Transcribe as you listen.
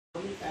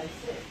I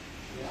said.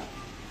 Yeah.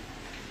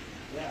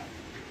 Yeah.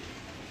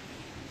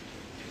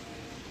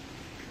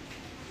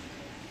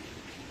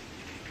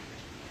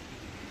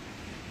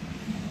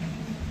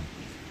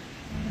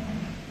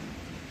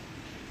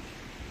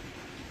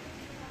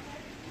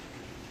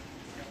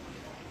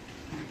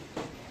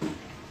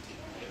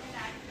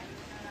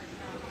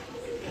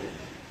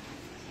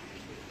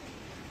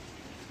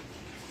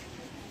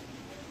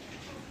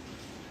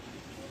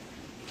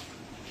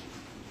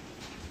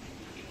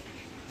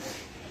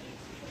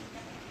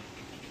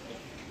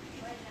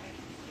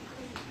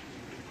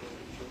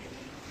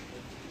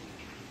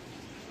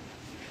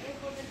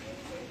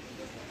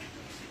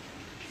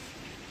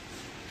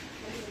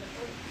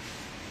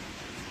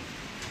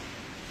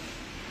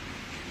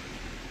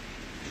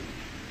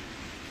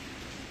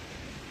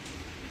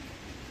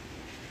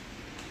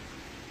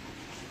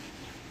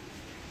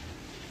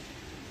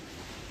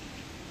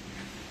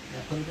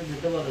 এখন তো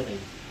যেতে বলে নাই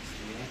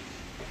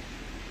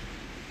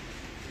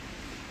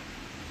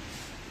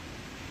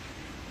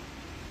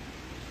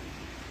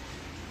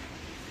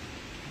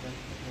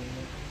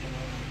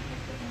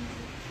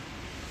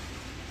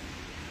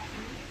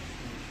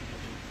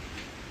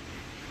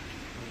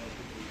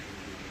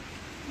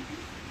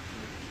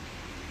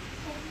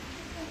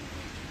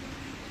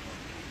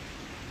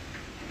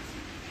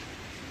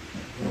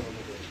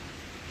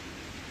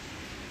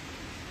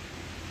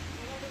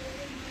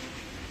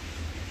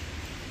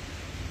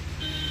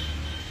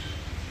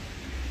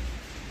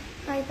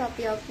Hi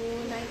Papi Apu,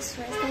 nice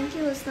dress. Thank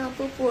you Husna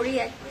Apu, pori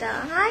ekta.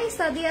 Hi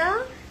Sadia,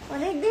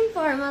 অনেকদিন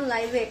পর আমার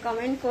লাইভে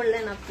কমেন্ট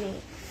করলেন আপনি।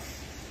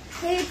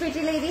 Hey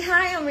pretty lady,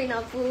 hi Amreen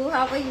Apu,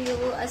 how are you?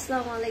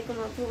 Assalamu alaikum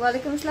Apu.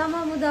 Walaikum assalam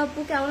Mahmoud Apu,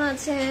 কেমন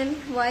আছেন?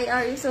 Why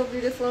are you so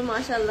beautiful?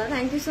 Mashallah.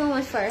 Thank you so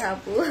much Fariha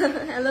Apu.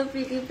 Hello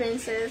pretty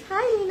princess.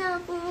 Hi Nina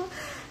Apu.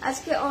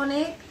 আজকে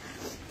অনেক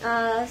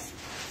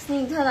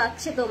স্নিগ্ধ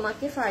লাগছে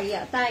তোমাকে ফারিয়া,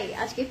 তাই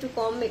আজকে একটু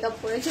কম মেকআপ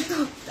করেছো তো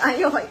তাই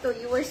হয়তো।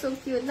 You R so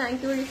cute. Thank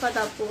you Rifat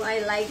আপু, I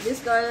like this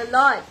girl a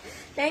lot.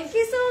 Thank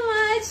you so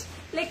much.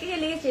 লিখে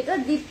লিখে এটা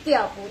দীপ্তি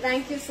আপু,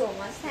 thank you so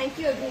much. Thank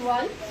you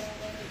everyone.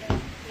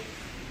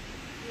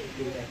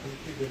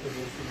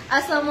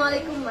 Assalamu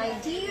alaikum my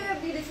dear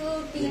beautiful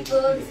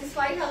people, this is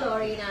Fariha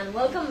Lorin and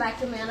welcome back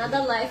to my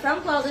another live from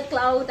Closet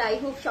Cloud. I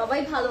hope সবাই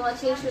ভালো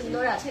আছেন,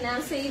 সুন্দর আছেন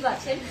and safe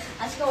আছেন।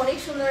 আজকে অনেক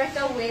সুন্দর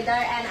একটা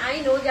ওয়েদার and I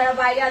know যারা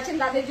বাইরে আছেন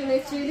তাদের জন্য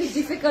it's really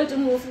difficult to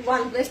move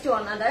one place to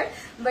another,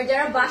 but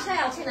যারা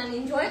বাসায় আছেন and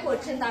enjoy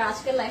করছেন তারা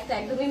আজকের লাইফটা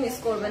একদমই মিস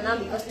করবেন না,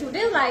 because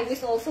today live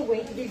is also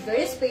going to be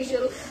very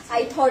special.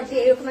 I thought যে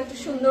এরকম একটা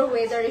সুন্দর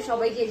ওয়েদারে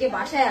সবাই যে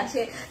বাসায়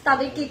আছে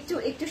তাদেরকে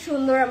একটু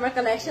সুন্দর আমরা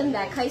কালেকশন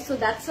দেখাই। So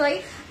that's why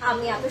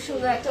আমি এত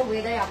সুন্দর একটা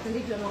ওয়েদারে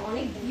আপনাদের জন্য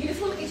অনেক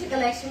বিউটিফুল কিছু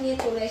কালেকশন নিয়ে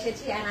চলে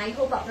এসেছি and I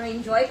hope আপনারা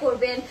এনজয়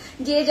করবেন।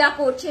 যে যা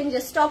করছেন যে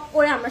স্টপ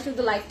করে আমরা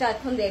শুধু লাইভটা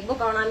এখন দেখবো,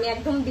 কারণ আমি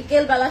একদম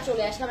বিকেল বেলা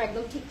চলে আসলাম,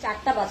 একদম ঠিক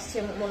 4টা বাজছে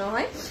মনে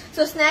হয়।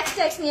 সো স্ন্যাক্স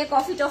ট্যাক্স নিয়ে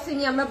কফি টফি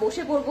নিয়ে আমরা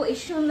বসে পড়বো এই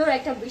সুন্দর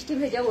একটা বৃষ্টি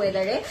ভেজা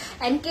ওয়েদারে।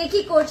 এন্ড কে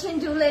কি করছেন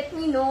do let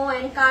me no,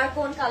 and কার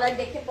কোন কালার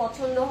দেখতে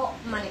পছন্দ,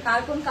 মানে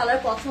কার কোন কালার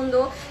পছন্দ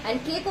এন্ড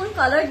কে কোন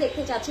কালার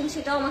দেখতে চাচ্ছেন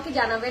সেটাও আমাকে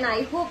জানাবেন।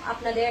 আই হোপ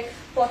আপনাদের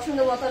পছন্দ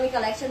মতো আমি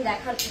কালেকশন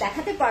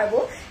দেখাতে পারবো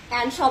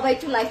এন্ড সবাই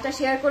একটু লাইভটা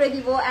শেয়ার করে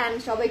দিব এন্ড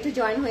সবাই একটু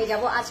জয়েন হয়ে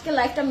যাব। আজকে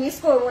লাইভটা মিস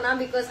করবো না,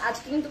 বিকজ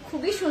আজকে কিন্তু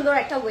খুবই সুন্দর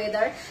একটা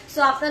ওয়েদার। সো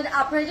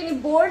আপনারা যদি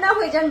বোর না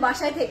হয়ে যান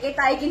বাসায় থেকে,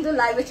 তাই কিন্তু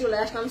লাইভে চলে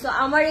আসলাম। সো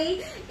আমার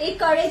এই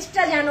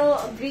কারেজটা যেন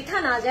বৃথা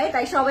না যায়,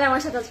 তাই সবাই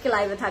আমার সাথে আজকে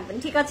লাইভে থাকবেন,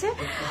 ঠিক আছে?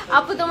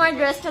 আপু তোমার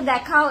ড্রেসটা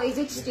দেখাও, ইজ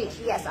ইট স্টিচ?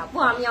 ইয়েস আপু,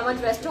 আমি আমার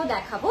ড্রেসটাও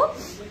দেখাবো।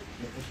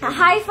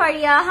 হাই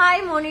ফারিয়া, হাই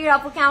মনির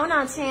আপু, কেমন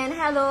আছেন?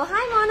 হ্যালো,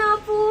 হাই মনা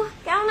আপু,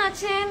 কেমন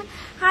আছেন?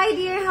 High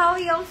deer, how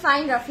you?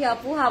 Fine Rafi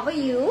আপু, how are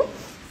you?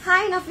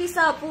 High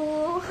Nafisa আপু,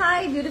 হাই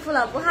বিউটিফুল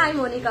আপু, হাই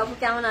মনিকা আপু,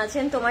 কেমন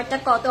আছেন? তোমারটা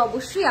কত?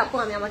 অবশ্যই আপু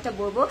আমি আমারটা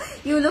বলবো।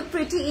 You look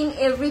pretty in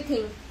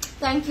everything.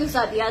 Thank you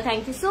Sadia,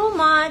 thank you so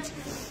much.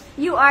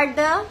 You are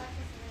the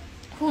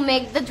who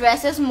make the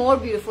dresses more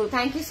beautiful.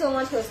 Thank you so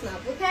much Hosna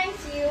appu, thank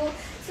you.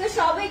 So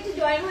সবাই একটু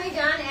জয়েন হয়ে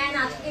যান এন্ড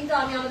আজকে কিন্তু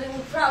আমি আমাদের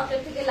Uttara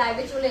outlet থেকে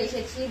লাইভে চলে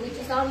এসেছি, which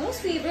is our most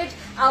favorite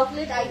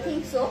outlet I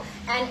think so,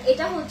 and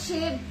এটা হচ্ছে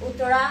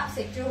উত্তরা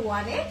সেক্টর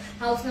 1 এ,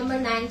 হাউস নাম্বার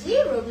 90,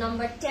 রোড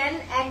নাম্বার 10,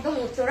 একদম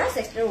উত্তরা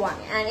সেক্টর 1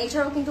 এ। এন্ড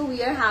এছাড়াও কিন্তু we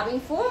are having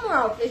 4 more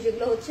outlets,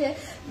 যেগুলো হচ্ছে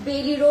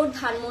Bailey road,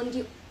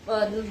 Dhanmondi,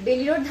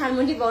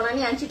 Dhanmondi,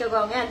 Banani and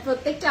Chittagong এ।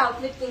 প্রত্যেকটা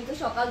আউটলেট কিন্তু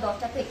সকাল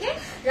 10টা থেকে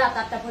রাত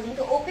 8টা পর্যন্ত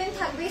ওপেন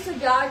থাকবে। সো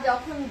যার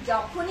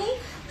যখনই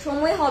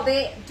সময় হবে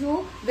ডু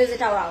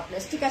ভিজিট আওয়ার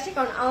আউটলেট, ঠিক আছে?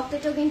 কারণ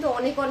আউটলেটেও কিন্তু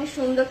অনেক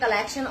সুন্দর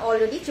কালেকশন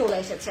অলরেডি চলে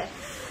এসেছে।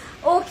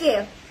 ওকে,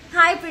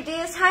 হাই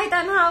প্রিটিস, হাই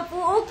তানহা আপু।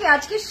 ওকে,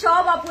 আজকে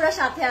সব আপুরা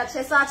সাথে আছে।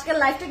 সো আজকের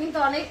লাইফটা কিন্তু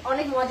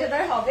অনেক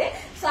মজাদার হবে।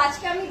 সো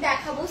আজকে আমি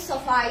দেখাবো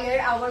Sapphire,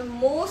 our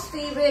most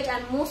favorite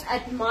and most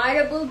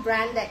admirable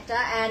brand একটা,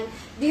 and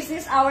this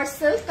is our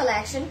silk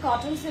collection,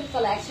 cotton silk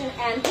collection,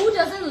 and who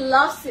doesn't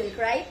love silk,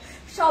 right?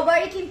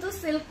 সবারই কিন্তু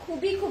সিল্ক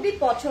খুবই খুবই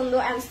পছন্দ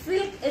এন্ড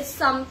সিল্ক ইজ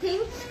সামথিং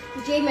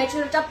যে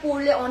ম্যাটেরিয়ালটা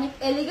পরলে অনেক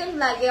এলিগেন্ট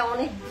লাগে,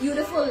 অনেক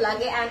বিউটিফুল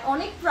লাগে এন্ড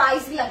অনেক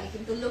প্রাইসি লাগে,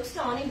 কিন্তু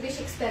লুকসটা অনেক বেশি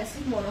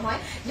এক্সপেন্সিভ মনে হয়,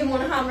 যে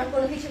মনে হয় আমরা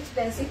কোনো কিছু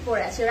এক্সপেন্সিভ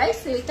পরে আছি, রাইট?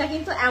 সিল্কটা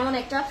কিন্তু এমন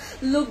একটা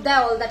লুক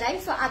দেয় অল দ্য টাইম।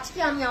 সো আজকে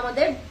আমি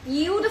আমাদের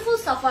বিউটিফুল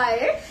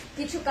সাফায়ারের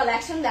কিছু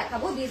কালেকশন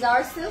দেখাবো। This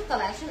R silk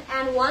collection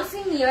and once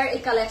in ইয়ার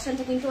এই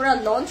কালেকশনটা কিন্তু ওরা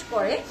লঞ্চ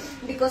করে,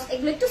 বিকজ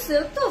এগুলো একটু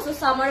সিল্ক তো, সো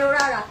সামারে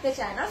ওরা রাখতে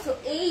চায় না। সো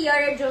এই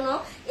ইয়ারের জন্য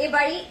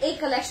এবারই এই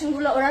কালেকশন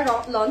গুলো ওরা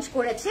লঞ্চ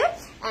করেছে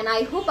এন্ড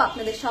আই হোপ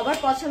আপনাদের সবার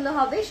পছন্দ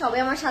হবে, সবাই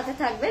আমার সাথে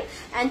থাকবেন।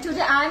 And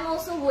today I am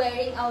also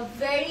wiring a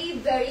very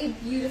very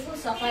beautiful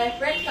Sapphire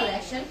print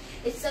collection.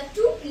 It's a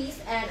 2 piece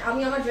and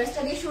আমি আমার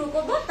ড্রেসটা দিয়ে শুরু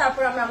করবো,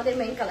 তারপর আমরা আমাদের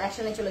মেইন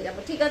কালেকশনে চলে যাব,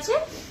 ঠিক আছে?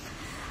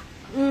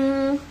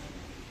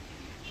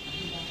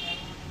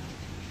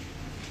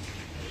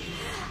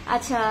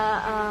 আচ্ছা,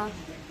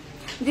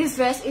 this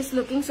dress is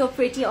looking so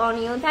pretty on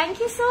you. Thank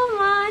you so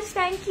much.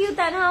 Thank you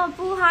Tana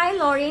Apu. Hi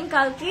Lorin.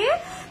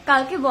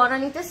 কালকে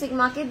বনানীতে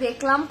সিগমাকে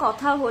দেখলাম,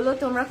 কথা হলো,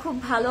 তোমরা খুব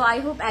ভালো। আই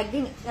হোপ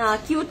একদিন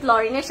কিউট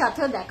লরিনের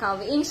সাথেও দেখা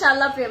হবে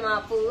ইনশাআল্লাহ। প্রেমা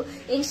আপু,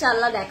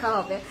 ইনশাআল্লাহ দেখা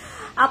হবে।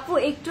 আপু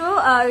একটু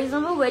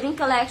রিজনেবল ওয়েডিং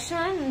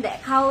কালেকশন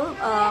দেখাও,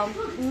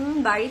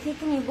 বাড়ি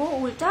থেকে নিব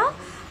উল্টা,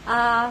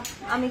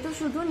 আমি তো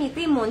শুধু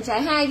নিতেই মন চাই।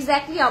 হ্যাঁ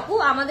এক্স্যাক্টলি আপু,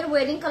 আমাদের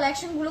ওয়েডিং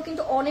কালেকশন গুলো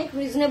কিন্তু অনেক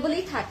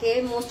রিজনেবলই থাকে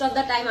মোস্ট অফ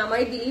দ্য টাইম।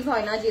 আমারই বিলিভ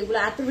হয় না যেগুলো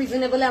এত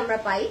রিজনেবল আমরা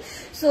পাই।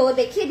 সো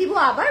দেখিয়ে দিব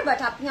আবার, বাট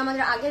আপনি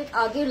আমাদের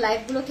আগের লাইভ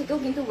গুলো থেকেও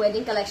কিন্তু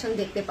ওয়েডিং কালেকশন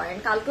দেখতে পারেন।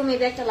 কালকেও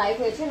মেবি একটা লাইভ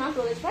হয়েছে না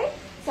প্রবেশ ভাই,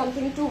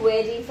 সামথিং টু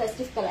ওয়েডিং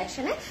ফেস্টিভ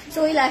কালেকশনে, সো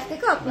ওই লাইভ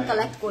থেকেও আপনি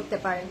কালেক্ট করতে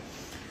পারেন।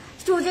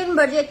 স্টুডেন্ট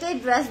বাজেটে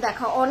ড্রেস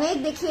দেখা অনেক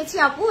দেখিয়েছি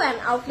আপু এন্ড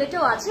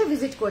আউটলেটেও আছে,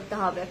 ভিজিট করতে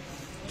হবে।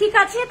 ঠিক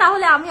আছে,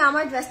 তাহলে আমি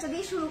আমার ড্রেসটা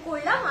দিয়ে শুরু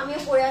করলাম। আমি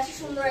পরে আছি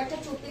সুন্দর একটা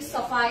 2 পিস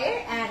সাফায়ার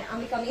এন্ড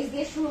আমি কামিজ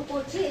দিয়ে শুরু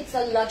করছি। It's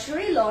a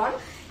luxury loan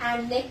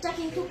and নেকটা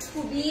কিন্তু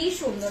খুবই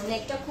সুন্দর,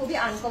 নেকটা খুবই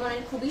আনকমন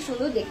এন্ড খুবই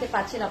সুন্দর। দেখতে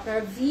পাচ্ছেন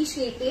আপনারা ভি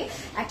শেপে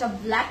একটা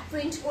ব্ল্যাক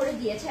প্রিন্ট করে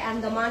দিয়েছে and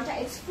দামানটা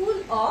it's full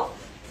of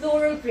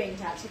floral print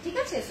আছে, ঠিক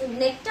আছে? সো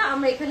নেকটা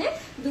আমরা এখানে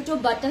দুটো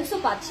বাটনসও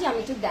পাচ্ছি, আমি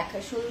একটু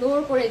দেখাই সুন্দর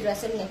করে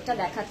ড্রেসের নেকটা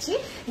দেখাচ্ছি।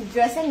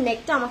 ড্রেসের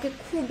নেকটা আমাকে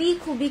খুবই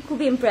খুবই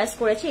খুবই ইমপ্রেস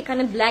করেছে।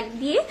 এখানে ব্ল্যাক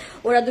দিয়ে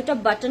ওরা দুটো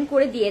বাটন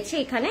করে দিয়েছে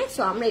এখানে,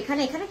 সো আমরা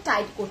এখানে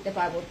টাইট করতে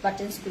পারবো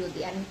বাটনস গুলো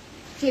দিয়ে।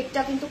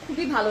 শেপটা কিন্তু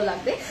খুবই ভালো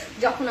লাগবে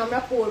যখন আমরা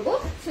পরবো।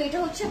 সো এটা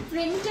হচ্ছে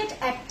প্রিন্টেড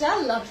একটা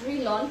লাক্সারি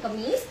লন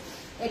কামিজ।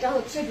 এটা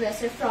হচ্ছে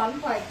ড্রেসের ফ্রন্ট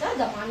পার্টটা,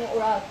 মানে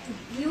ওরা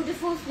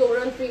বিউটিফুল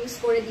ফ্লোরাল প্রিন্টস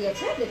করে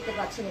দিয়েছে, দেখতে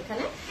পাচ্ছেন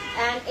এখানে।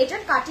 এন্ড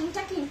এটার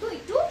কাটিংটা কিন্তু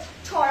একটু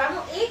ছড়ানো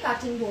এ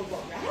কাটিং বলবো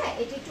আমরা, হ্যাঁ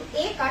এটা একটু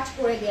এ কাট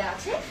করে দেওয়া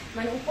আছে,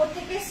 মানে উপর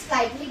থেকে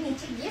স্লাইডলি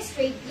নিচে গিয়ে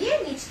স্ট্রেট গিয়ে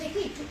নিচ থেকে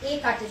একটু এ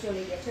কাটে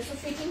চলে গেছে। সো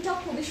ফিটিংটাও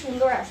খুবই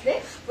সুন্দর আসবে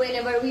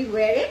whenever we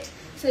wear it.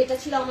 So এটা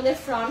ছিল আমাদের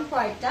ফ্রন্ট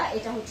পার্টটা।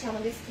 এটা হচ্ছে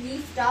আমাদের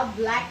স্লিভটা,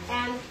 ব্ল্যাক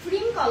এন্ড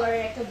ক্রিম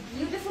কালারের একটা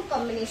বিউটিফুল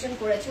কম্বিনেশন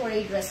করেছে ওর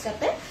এই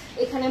ড্রেসটাতে।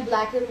 এখানে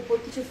ব্ল্যাক এর উপর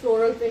কিছু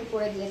ফ্লোরাল প্রিন্ট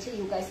করে দিয়েছে।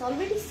 You guys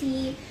already C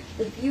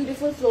the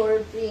beautiful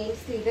floral print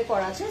স্লিভে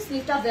করা আছে।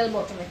 স্লিভটা বেল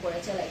বটমে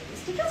করেছে লাইক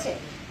দিস, ঠিক আছে?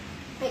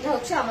 এটা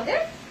হচ্ছে আমাদের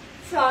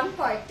ফ্রন্ট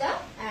পার্টটা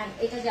এন্ড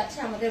এটা যাচ্ছে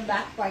আমাদের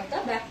ব্যাক পার্টটা।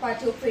 ব্যাক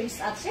পার্টেও প্রিন্টস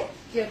আছে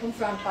যেরকম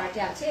ফ্রন্ট পার্টে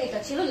আছে। এটা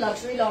ছিল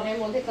লাক্সারি লনের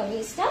মধ্যে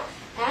কামিজটা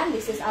and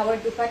this is our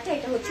dupatta.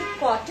 এটা হচ্ছে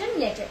কটন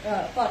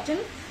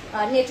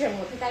নেটের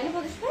মধ্যে, তাই না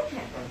বলিস ভাই?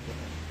 হ্যাঁ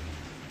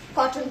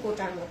কটন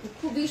কোটার মধ্যে,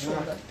 খুবই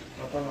সুন্দর।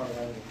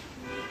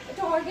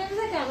 এটা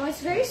অর্গানজা কেন?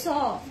 ইটস ভেরি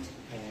সফট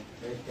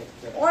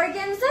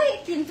অর্গানজা,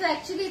 কিন্তু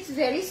actually it's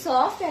very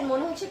soft and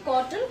মনে হচ্ছে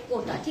কটন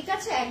কোটা, ঠিক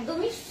আছে?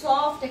 একদমই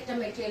সফট একটা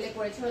মেটেরিয়ালে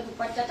করেছে ওরা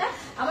দুপাট্টাটা।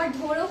 আমার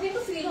ধরেও কিন্তু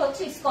ফিল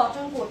হচ্ছে it's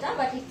cotton quota,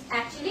 but it's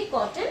actually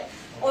cotton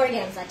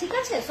organza, ঠিক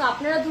আছে? সো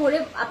আপনারা ধরে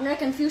আপনারা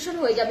কনফিউশন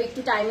হয়ে যাবে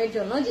একটু টাইমের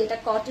জন্য যে এটা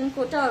cotton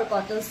quota R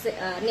cotton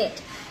net.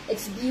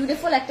 It's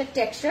beautiful একটা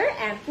টেক্সচার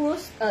এন্ড পুরো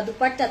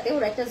দুপাট্টাতে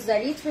ওরা একটা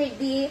জারি থ্রেড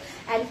দিয়ে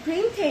এন্ড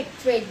ক্রিম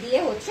থ্রেড দিয়ে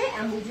হচ্ছে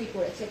এমব্রয়ডারি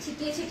করেছে,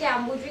 ছিটিয়ে ছিটিয়ে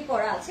এমব্রয়ডারি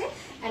করা আছে।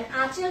 এন্ড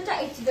আঁচলটা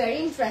ইটস ভেরি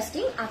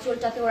ইন্টারেস্টিং,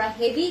 আঁচলটাতে ওরা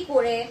হেভি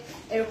করে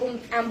এরকম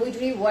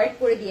এমব্রয়ডারি ওয়ার্ক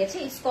করে দিয়েছে।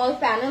 It's call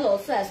panel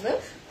also as well.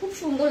 খুব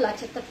সুন্দর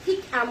লাগছে, একটা থিক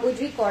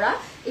এমব্রয়ডারি করা,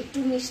 একটু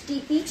মিষ্টি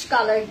পিচ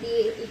কালার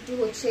দিয়ে একটু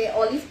হচ্ছে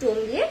অলিভ টোন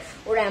দিয়ে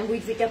ওরা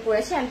এমব্রয়ডারিটা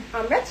করেছে।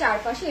 আমরা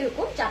চারপাশে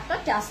এরকম 4টা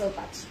ট্যাসেল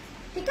পাচ্ছি,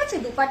 ঠিক আছে?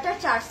 দুপাট্টার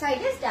 4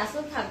 সাইডে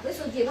ট্যাসেল থাকবে।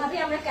 সো যেভাবে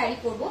আমরা ক্যারি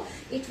করবো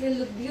it will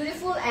look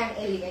beautiful and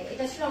elegant.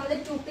 এটা ছিল আমাদের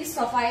 2 পিস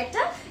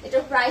সাফায়ারটা।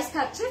 এটার প্রাইস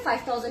থাকছে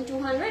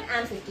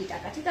 5250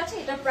 টাকা, ঠিক আছে?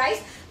 এটার প্রাইস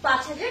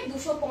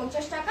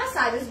 5250 টাকা।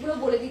 সাইজেস গুলো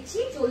বলে দিচ্ছি,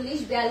 40,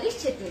 42,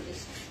 46,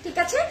 ঠিক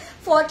আছে?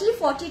 40,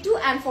 42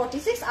 and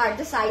 46 are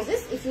the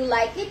sizes. If you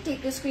like it,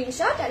 take a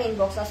screenshot and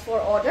inbox us for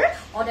order.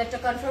 অর্ডারটা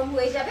কনফার্ম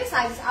হয়ে যাবে।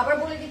 সাইজেস আবার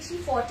বলে দিচ্ছি,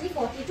 40,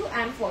 42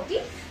 and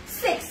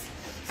 46.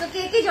 তো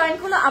কে কে জয়েন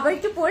করলো আবার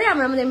একটু পরে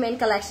আমরা আমাদের মেইন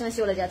কালেকশনে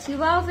চলে যাচ্ছি।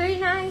 Wow very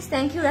nice,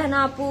 thank you Rana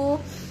আপু।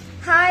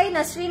 হাই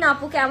নাসরিন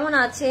আপু, কেমন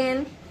আছেন?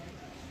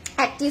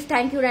 অ্যাক্টিভ,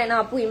 থ্যাংক ইউ রানা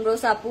আপু।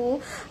 ইমরোজ আপু,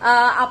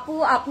 আপু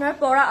আপনার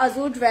পরা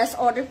আজুর ড্রেস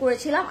অর্ডার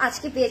করেছিলাম,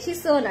 আজকে পেয়েছি,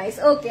 so nice.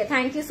 Okay,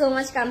 thank you so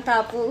much Kanta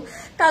আপু।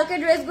 কালকে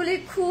ড্রেসগুলি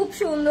খুব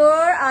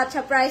সুন্দর।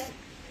 আচ্ছা প্রাইস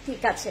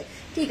ঠিক আছে,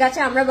 ঠিক আছে,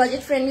 আমরা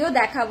বাজেট ফ্রেন্ডলিও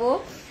দেখাবো।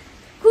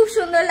 খুব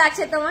সুন্দর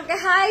লাগছে তোমাকে।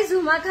 হাই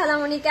ঝুমা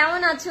খালামণি,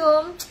 কেমন আছো?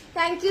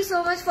 Thank you so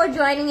much for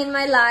joining in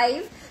my live.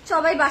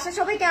 সবাই বাসা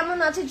সবাই কেমন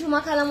আছে? ঝুমা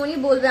খালামণি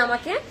বলবে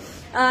আমাকে।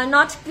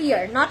 নট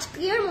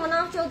ক্লিয়ার মোনা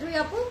চৌধুরী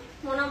আপু,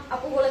 মোনা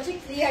আপু বলেছে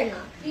ক্লিয়ার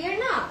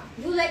না।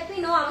 ডু লেট মি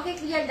নো আমাকে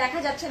ক্লিয়ার দেখা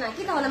যাচ্ছে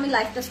নাকি, তাহলে আমি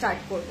লাইভটা স্টার্ট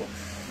করব।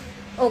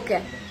 ওকে,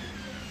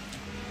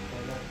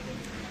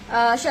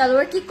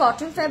 সালোয়ার কি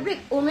কটন ফ্যাব্রিক?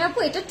 ওমে আপু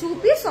এটা 2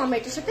 পিস, আমরা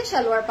এটার সাথে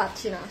সালোয়ার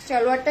পাচ্ছি না।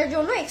 সালোয়ারটার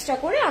জন্য এক্সট্রা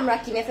করে আমরা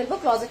কিনে ফেলবো।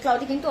 ক্লোজেট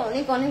ক্লাউডে কিন্তু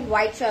অনেক অনেক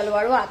হোয়াইট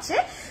সালোয়ারও আছে,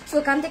 সো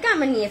ওখান থেকে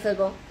আমরা নিয়ে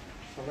ফেলবো।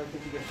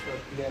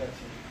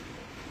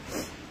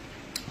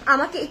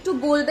 আমাকে একটু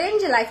বলবেন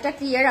যে লাইভটা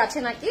ক্লিয়ার আছে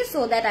নাকি, so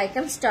that I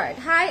can start.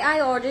 High, I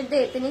order the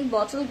ethnic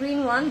bottle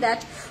green one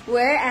that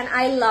war and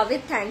I love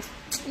it, thanks.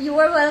 You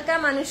R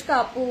welcome Anushka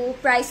আপু।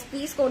 প্রাইস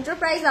প্লিজ, কোনটার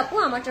প্রাইস আপু?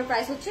 আমারটার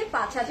প্রাইস হচ্ছে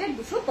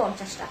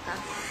 5250 টাকা।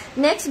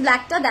 নেক্সট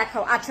ব্ল্যাকটা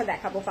দেখাও। আচ্ছা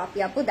দেখাবো পাপি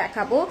আপু,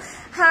 দেখাবো।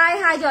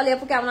 হাই জলি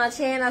আপু, কেমন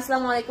আছেন?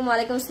 আসসালামু আলাইকুম।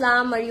 ওয়ালাইকুম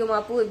আসসালাম মারিয়ম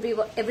আপু।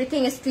 Everything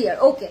is clear?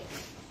 Okay,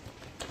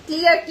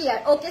 clear.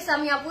 ওকে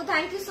সামি আপু,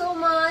 thank you so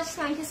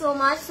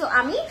much. So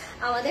আমি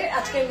আমাদের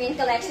আজকের মেইন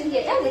কালেকশন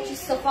যেটা which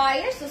is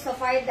Sapphire, so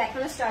Sapphire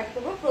দেখানো স্টার্ট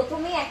করবো।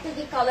 প্রথমেই একটা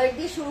যে কালার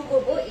দিয়ে শুরু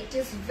করবো, it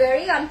is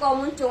very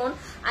uncommon tone.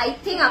 I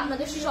think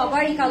আপনাদের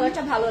সবার এই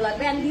কালারটা ভালো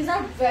লাগবে, and these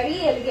are very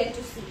elegant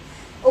two C.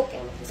 Okay,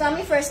 so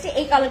আমি ফার্স্টে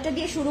এই কালারটা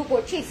দিয়ে শুরু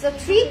করছি। ইটস আ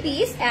 3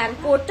 পিস, অ্যান্ড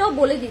কোডটাও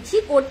বলে দিচ্ছি।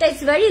 কোডটা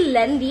ইটস ভেরি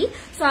লেন্দি,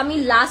 সো আমি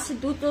লাস্ট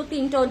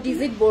 2-3টা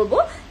ডিজিট বলবো।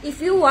 ইফ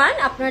ইউ ওয়ান্ট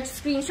আপনার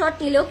স্ক্রিনশট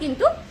নিলেও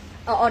কিন্তু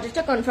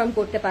অর্ডারটা কনফার্ম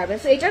করতে পারবেন।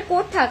 সো এটার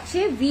কোড থাকছে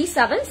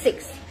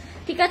V76,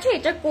 ঠিক আছে?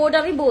 এটার কোড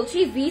আমি বলছি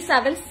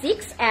V76,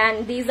 and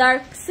these are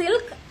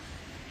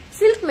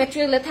silk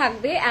মেটেরিয়ালে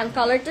থাকবে। অ্যান্ড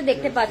কালারটা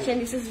দেখতে পাচ্ছেন,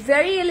 this is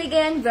very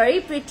elegant, very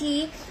pretty,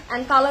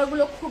 and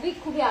কালারগুলো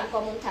খুবই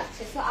আনকমন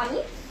থাকছে। সো আমি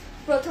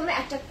প্রথমে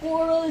একটা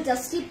কোরাল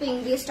জাস্টি পিঙ্ক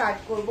দিয়ে স্টার্ট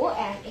করবো,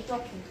 অ্যান্ড এটা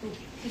কিন্তু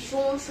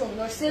ভীষণ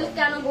সুন্দর। সিল্ক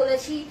কেন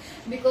বলেছি?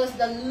 Because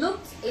the look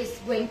is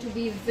going to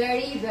be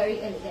very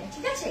elegant,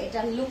 ঠিক আছে?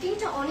 এটা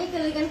লুকিংটা অনেক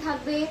এলিগেন্ট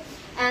থাকবে,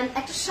 অ্যান্ড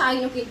একটা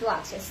শাইনও কিন্তু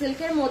আছে।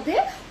 সিল্কের মধ্যে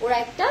ওরা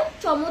একটা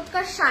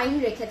চমৎকার শাইন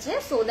রেখেছে,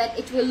 so that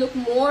it will look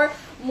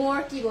মোর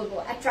কি বলবো,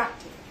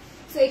 অ্যাট্রাক্টিভ।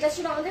 সো এটা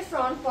ছিল আমাদের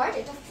ফ্রন্ট পার্ট।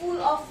 এটা ফুল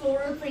অফ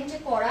ফ্লোরাল প্রিন্টে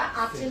করা।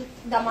 আঁচল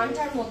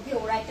দামানটার মধ্যে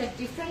ওরা একটা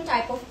ডিফারেন্ট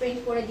টাইপ অফ প্রিন্ট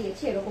করে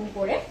দিয়েছে এরকম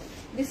করে।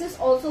 This is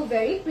also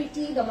very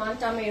pretty,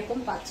 দামানটা আমি এরকম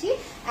পাচ্ছি,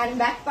 and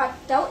back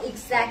পার্টটাও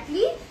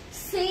exactly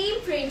same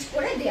print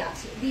করে দেওয়া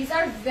আছে। These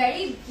are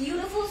very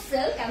beautiful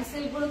silk, and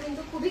সিল্কগুলো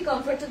কিন্তু খুবই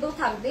কমফোর্টেবল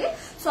থাকবে।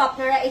 সো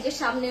আপনারা এই যে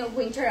সামনে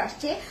উইন্টার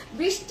আসছে,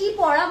 বৃষ্টি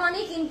পড়া মানে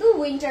কিন্তু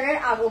উইন্টারের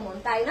আগমন,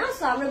 তাই না?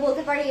 সো আমরা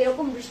বলতে পারি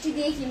এরকম বৃষ্টি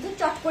দিয়ে কিন্তু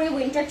চট করে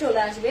উইন্টার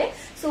চলে আসবে।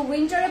 সো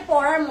উইন্টারে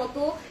পড়ার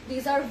মতো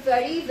these are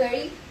very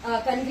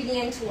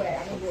convenient wire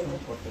আমি বলবো,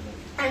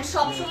 অ্যান্ড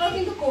সবসময়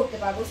কিন্তু করতে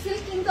পারবো।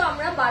 সিল্ক কিন্তু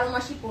আমরা 12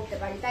 মাসই পড়তে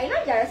পারি, তাই না?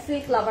 যারা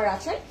সিল্ক লাভার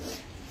আছেন,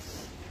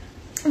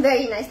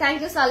 very nice, thank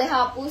you Saleha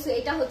আপু। সো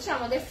এটা হচ্ছে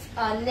আমাদের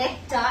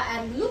নেকটা,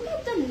 and look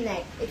at the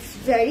neck, it's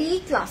very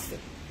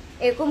classic.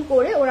 এরকম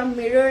করে ওরা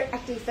মিরর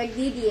একটা ইফেক্ট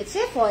দিয়ে দিয়েছে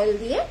ফয়েল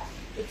দিয়ে।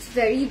 It's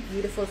very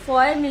beautiful,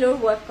 foil mirror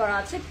work করা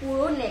আছে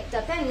পুরো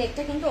নেকটাতে।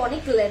 নেকটা কিন্তু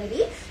অনেক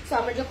লেন্দি, সো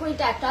আমরা যখন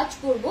এটা অ্যাটাচ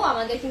করবো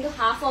আমাদের কিন্তু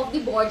half of the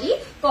body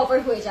cover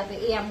হয়ে যাবে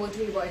এই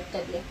এমব্রয়ডারি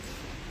ওয়ার্কটা দিয়ে।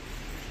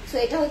 সো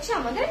এটা হচ্ছে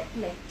আমাদের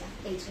নেকটা।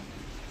 এই যে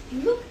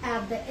look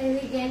at the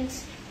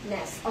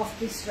এলিগেন্টনেস of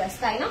this dress,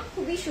 তাই না?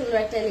 খুবই সুন্দর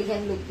একটা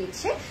এলিগেন্ট লুক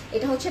দিচ্ছে।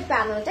 এটা হচ্ছে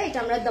প্যানেলটা, এটা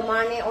আমরা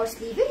দামানে ওর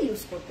স্লিভে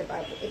ইউজ করতে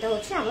পারবো। এটা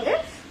হচ্ছে আমাদের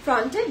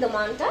ফ্রন্টের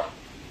দামানটা,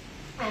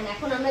 অ্যান্ড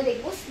এখন আমরা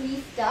দেখবো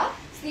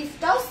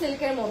স্লিভটাও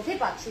সিল্কের মধ্যে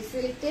পাচ্ছি।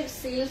 সিল্কের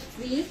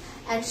স্লিভ,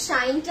 অ্যান্ড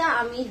শাইনটা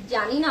আমি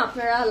জানি না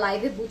আপনারা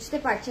লাইভে বুঝতে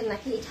পারছেন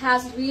নাকি। It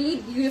has really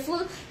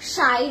beautiful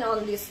shine on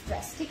this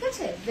dress, ঠিক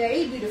আছে?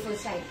 Very beautiful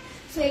shine.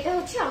 সো এটা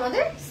হচ্ছে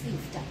আমাদের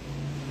স্লিভটা।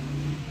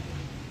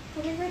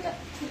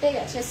 ছুটে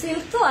গেছে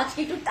সিল্ক, তো আজকে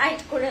একটু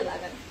টাইট করে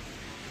লাগান।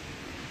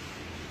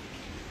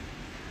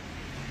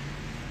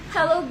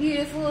 হ্যালো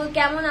বিউটিফুল,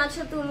 কেমন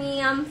আছো তুমি?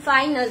 আই এম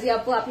ফাইন নাজি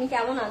আপু, আপনি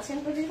কেমন আছেন?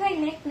 প্রদীপ ভাই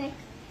নেক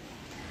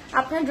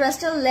আপনার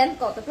ড্রেসটার লেন্থ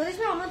কত? প্রদীপ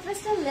ভাই আমার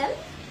ড্রেসটার লেন্থ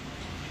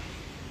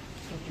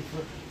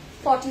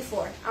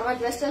 44, আমার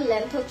ড্রেসটার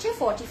লেন্থ হচ্ছে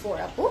 44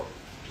 আপু।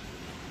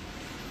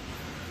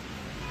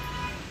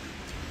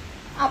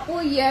 আপু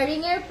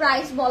ইয়ারিং এর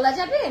প্রাইস বলা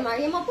যাবে?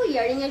 মারিয়াম আপু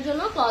ইয়ারিং এর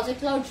জন্য ক্লোজেট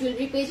ক্লাউড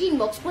জুয়েলারি পেজে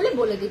ইনবক্স করলে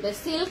বলে দিবে।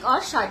 Silk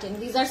R শার্টেন,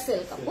 these are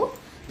silk আপু,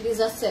 দিজ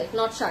আর সিল্ক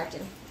নট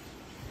শার্টেন।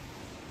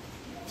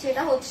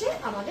 সেটা হচ্ছে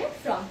আমাদের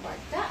ফ্রন্ট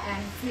পার্টটা,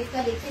 অ্যান্ড স্লিভটা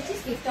দেখিয়েছি।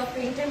 স্লিভটা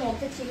প্রিন্টের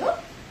মধ্যে ছিল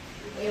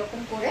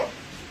এরকম করে,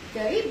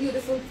 very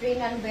beautiful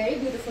print and very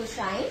beautiful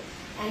shine.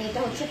 And এটা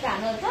হচ্ছে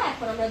প্যানেলটা।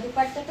 এখন আমরা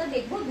দুপাট্টাটা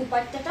দেখবো।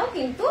 দুপাট্টাটাও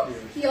কিন্তু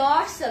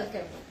পিওর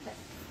সিল্কের মধ্যে,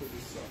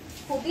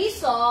 খুবই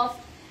সফট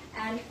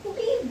অ্যান্ড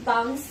খুবই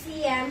বাউন্সি,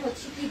 অ্যান্ড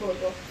হচ্ছে কি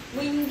বলবো,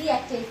 উইন্ডি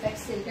একটা ইফেক্ট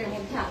সিল্কের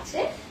মধ্যে আছে।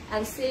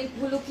 অ্যান্ড সিল্ক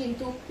গুলো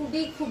কিন্তু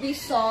খুবই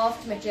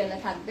সফট মেটেরিয়ালে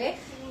থাকবে,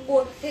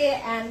 পরতে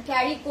অ্যান্ড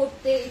ক্যারি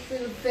করতে ইট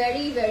উইল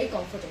ভেরি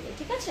কমফোর্টেবল,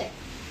 ঠিক আছে?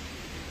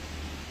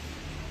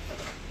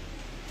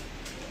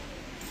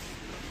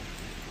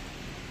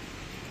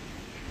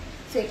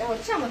 সেটা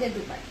হচ্ছে আমাদের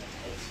dupatta.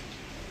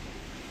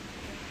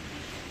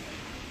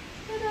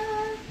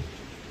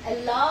 I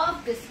love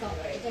this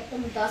color. এটা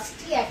একদম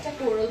ডাস্টি একটা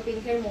কোরাল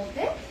পিঙ্কের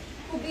মধ্যে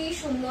খুবই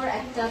সুন্দর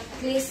একটা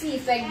ক্লেসি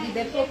ইফেক্ট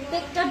দিবে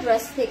প্রত্যেকটা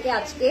ড্রেস থেকে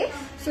আজকে।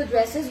 সো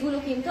ড্রেসেস গুলো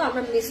কিন্তু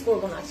আমরা মিস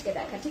করবো না আজকে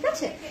দেখা, ঠিক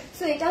আছে?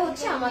 সো এটা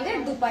হচ্ছে আমাদের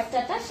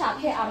দুপাট্টাটা,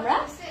 সাথে আমরা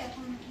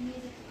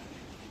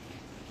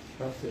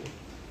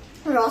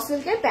র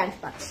সিল্কের প্যান্ট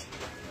পাচ্ছি।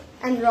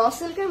 এন্ড র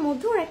সিল্কের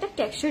মধ্যেও একটা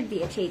টেক্সচার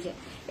দিয়েছে, এই যে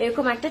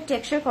এরকম একটা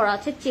টেক্সচার করা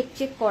আছে, চেক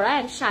চেক করা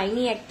এন্ড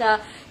শাইনি একটা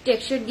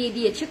টেক্সচার দিয়ে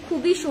দিয়েছে,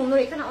 খুবই সুন্দর।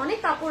 এখানে অনেক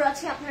কাপড়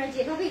আছে, আপনারা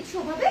যেভাবে ইচ্ছে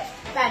ওভাবে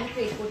প্যান্ট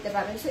ক্রিয়েট করতে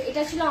পারবেন। সো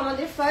এটা ছিল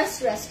আমাদের ফার্স্ট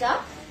ড্রেসটা।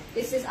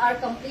 This is our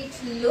complete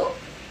look.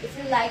 If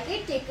you like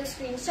it, take a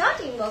screenshot,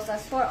 inbox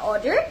us for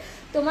order.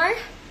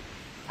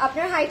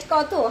 আপনার হাইট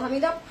কত?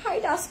 হামিদা,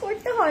 হাইট আস্ক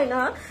করতে হয়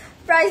না,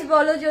 প্রাইস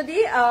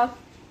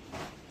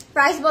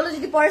বলো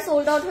যদি পরে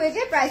সোল্ড আউট হয়ে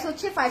যায়। প্রাইস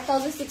হচ্ছে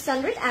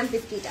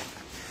 5650 টাকা।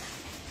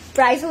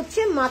 প্রাইস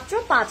হচ্ছে মাত্র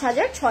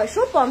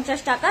 5650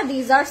 টাকা।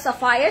 These are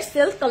Sapphire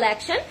silk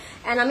collection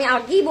and আমি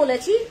আগেই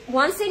বলেছি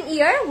once in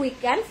year we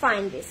can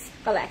find this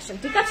collection,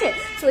 ঠিক আছে?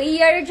 সো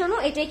ইয়ারের জন্য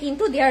এটাই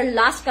কিন্তু দেয়ার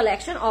last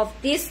collection of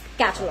this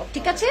catalogue,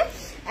 ঠিক আছে?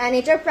 এন্ড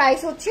এটার প্রাইস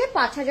হচ্ছে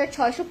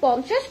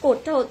 5650।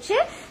 কোডটা হচ্ছে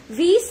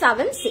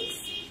V76,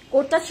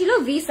 কোডটা ছিল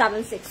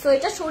V76। সো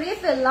এটা সরিয়ে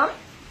ফেললাম।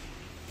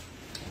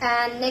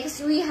 এন্ড নেক্সট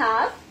উই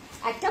হ্যাভ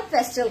একটা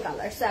পেস্টেল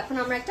কালার। সো এখন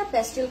আমরা একটা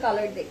পেস্টেল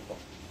কালার দেখবো।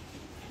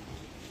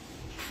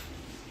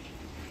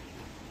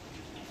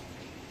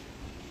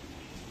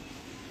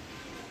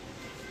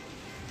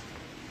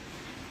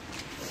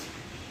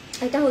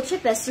 এটা হচ্ছে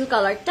পেস্টেল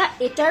কালারটা।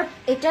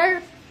 এটার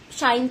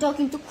শাইনটাও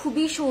কিন্তু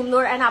খুবই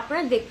সুন্দর এন্ড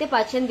আপনারা দেখতে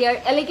পাচ্ছেন দেয়ার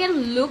এলিগেন্ট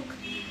লুক।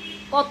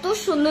 কত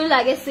সুন্দর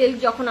লাগে সিল্ক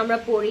যখন আমরা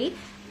পরি,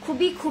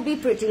 খুবই খুবই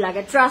প্রিটি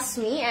লাগে, ট্রাস্ট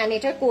মি। এন্ড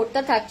এটার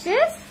কোডটা থাকছে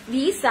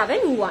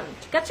V71,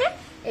 ঠিক আছে?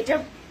 এটার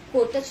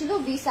কোডটা ছিল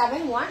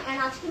V71 এন্ড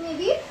আজকে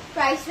মেবি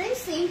প্রাইস রেঞ্জ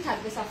সেম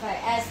থাকবে সাফায়ার,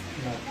 অ্যাজ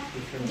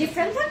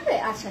ডিফারেন্ট থাকবে।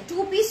 আচ্ছা, 2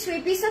 পিস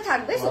 3 পিসও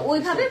থাকবে, সো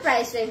ওইভাবে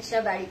প্রাইস রেঞ্জটা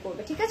ভ্যারি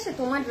করবে, ঠিক আছে?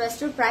 তোমার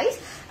ড্রেসটার প্রাইস,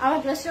 আমার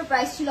ড্রেসটার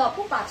প্রাইস ছিল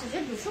আপু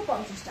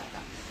 5250 টাকা।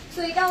 সো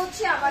এটা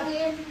হচ্ছে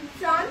আমাদের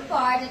ফ্রন্ট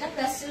পার্ট, এটা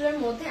পেস্টেলের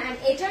মধ্যে এন্ড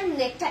এটার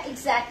নেকটা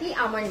এক্স্যাক্টলি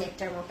আমার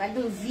নেকটার মতো,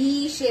 একদম ভি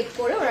শেপ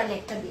করে ওরা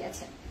নেকটা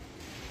দিয়েছে।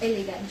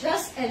 Elegant,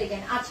 just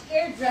elegant.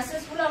 আজকের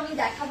ড্রেসেস গুলো আমি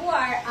দেখাবো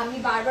আর আমি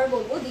বারবার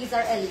বলবো these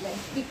are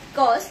elegant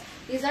because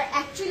these are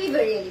actually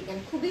very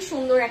elegant. খুবই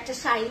সুন্দর একটা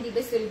শাইন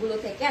দিবে সিল্কগুলো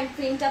থেকে। এন্ড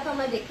প্রিন্টটা তো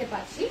আমরা দেখতে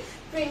পাচ্ছি,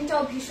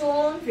 প্রিন্টটাও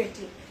ভীষণ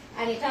প্রিটি।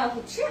 এন্ড এটা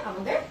হচ্ছে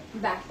আমাদের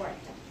ব্যাক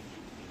পার্টটা,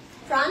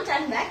 front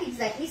end back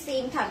exactly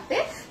same থাকবে।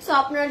 সো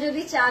আপনারা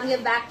যদি চান যে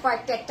ব্যাক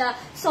পার্টটা একটা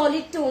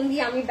সলিড টোন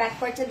দিয়ে আমি ব্যাক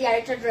পার্টটা দিয়ে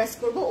আরেকটা ড্রেস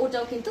করবো,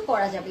 ওটাও কিন্তু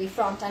করা যাবে এই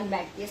ফ্রন্ট এন্ড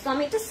ব্যাক দিয়ে। সো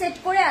আমি এটা সেট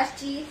করে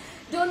আসছি,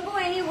 ডোন্ট গো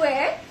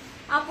এনিওয়্যার।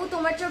 আপু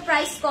তোমারটার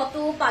প্রাইস কত?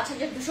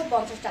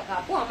 5250 টাকা।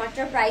 আপু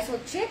আমারটার প্রাইস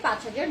হচ্ছে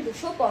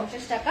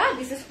 5250 টাকা।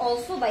 This is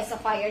also by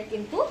Sapphire,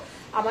 কিন্তু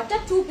আমারটা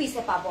 2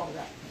 পিসে পাবো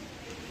আমরা।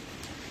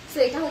 সো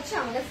এটা হচ্ছে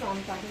আমাদের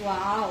front part.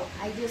 Wow,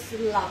 I just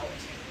love ইট।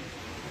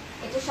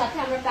 এটার সাথে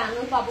আমরা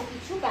প্যানেল পাবো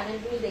কিছু,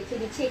 প্যানেলগুলো দেখিয়ে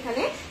দিচ্ছি।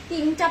 এখানে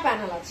 3টা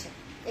প্যানেল আছে,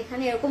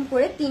 এখানে এরকম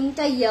করে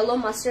 3টা ইয়েলো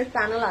মাস্টার্ড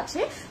প্যানেল আছে।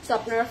 সো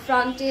আপনারা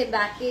ফ্রন্টে,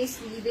 ব্যাকে,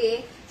 স্লিভে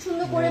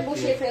সুন্দর করে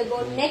বসিয়ে ফেলবো,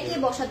 নেকে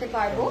বসাতে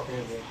পারবো।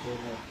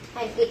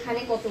 এখানে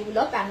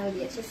কতগুলো প্যানেল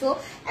দিয়েছে। সো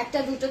 1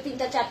 2 3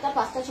 4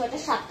 5 6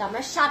 7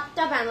 আমরা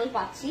 7টা প্যানেল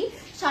পাচ্ছি।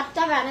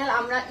 7টা প্যানেল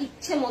আমরা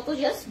ইচ্ছে মতো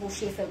জাস্ট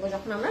বসিয়ে ফেলবো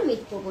যখন আমরা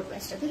মেক করবো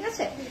ড্রেসটা, ঠিক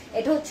আছে?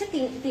 এটা হচ্ছে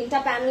 3টা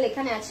প্যানেল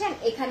এখানে আছে,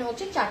 এখানে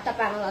হচ্ছে 4টা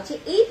প্যানেল আছে।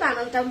 এই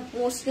প্যানেলটা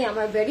মোস্টলি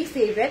আমার ভেরি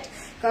ফেভারিট,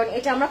 কারণ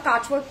এটা আমরা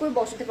কাট ওয়ার্ক করে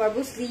বসাতে পারবো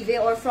স্লিভে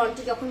আর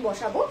ফ্রন্টে যখন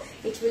বসাবো,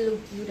 ইট উইল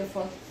লুক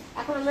বিউটিফুল।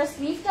 এখন আমরা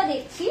স্লিভটা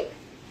দেখছি।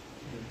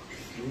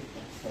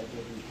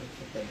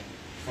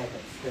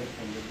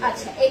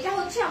 আচ্ছা, এটা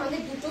হচ্ছে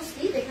আমাদের দুটো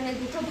স্লিভ, এখানে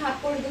দুটো ভাগ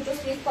করে দুটো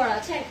স্লিভ করা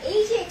আছে। আর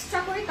এই যে এক্সট্রা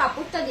করে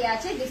কাপড়টা দেওয়া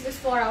আছে, this is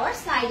for our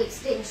side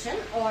extension.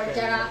 আর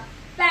যারা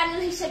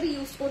প্যানেল হিসেবে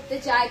ইউজ করতে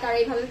চায় তারা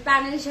এইভাবে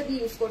প্যানেল হিসেবে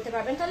ইউজ করতে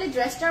পারবেন। তাহলে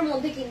ড্রেসটার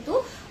মধ্যে কিন্তু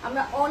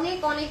আমরা অনেক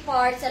অনেক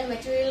পার্টস এন্ড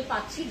ম্যাটেরিয়াল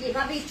পাচ্ছি,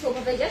 যেভাবে ইচ্ছে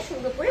ওভাবে যা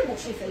সুন্দর করে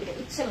বসিয়ে ফেলবো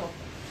ইচ্ছে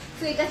মতো।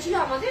 তো এটা ছিল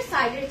আমাদের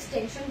সাইডের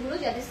এক্সটেনশন গুলো,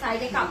 যাদের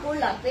সাইডে কাপড়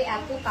লাগবে।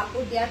 এত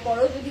কাপড় দেওয়ার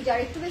পরেও যদি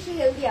যারা একটু বেশি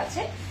হেলদি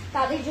আছে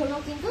তাদের জন্য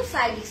কিন্তু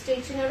সাইড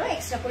এক্সটেনশনেরও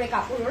এক্সট্রা করে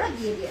কাপড় ওরা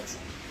দিয়ে দিয়েছে।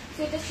 তো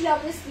এটা ছিল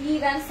আমাদের স্লিভ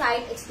এন্ড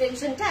সাইড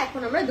এক্সটেনশনটা।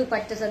 এখন আমরা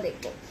দুপাট্টাটা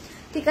দেখবো,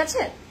 ঠিক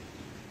আছে?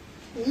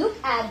 Look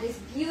at this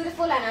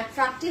beautiful and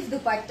attractive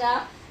dupatta.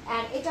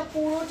 And এটা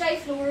পুরোটাই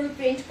ফ্লোরাল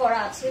প্রিন্ট করা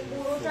আছে,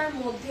 পুরোটার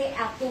মধ্যে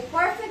এত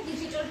পারফেক্ট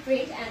ডিজিটাল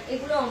প্রিন্ট। এন্ড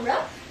এগুলো আমরা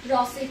র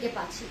সিল্কে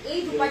পাচ্ছি। এই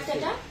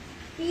দুপাট্টাটা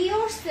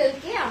পিওর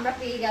সিল্কে আমরা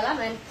পেয়ে গেলাম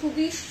এন্ড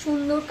খুবই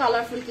সুন্দর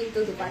কালারফুল কিন্তু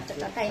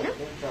দুপাট্টাটা, তাই না?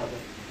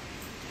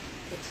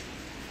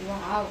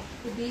 ওয়াও,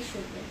 খুবই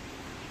সুন্দর।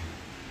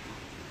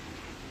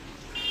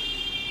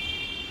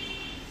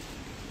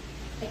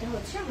 এটা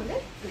হচ্ছে আমাদের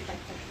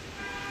দুপাট্টা,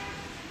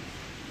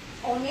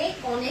 অনেক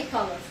অনেক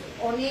কালারফুল,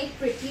 অনেক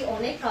প্রিটি,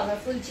 অনেক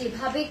কালারফুল।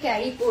 যেভাবে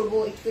ক্যারি করবো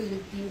ইট উইল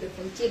লুক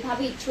বিউটিফুল,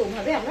 যেভাবে ইচ্ছে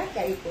ওভাবে আমরা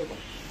ক্যারি করবো।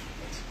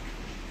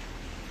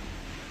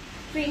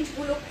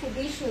 প্রিন্টগুলো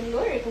খুবই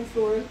সুন্দর, এরকম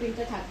ফ্লোরাল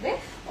প্রিন্টে থাকবে,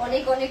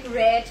 অনেক অনেক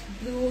রেড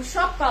ব্লু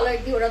সব কালার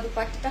দিয়ে ওরা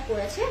দুপাট্টাটা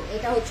করেছে।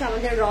 এটা হচ্ছে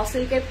আমাদের র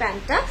সিল্কের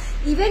প্যান্টটা,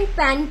 ইভেন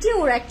প্যান্টে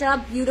ওরা একটা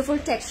বিউটিফুল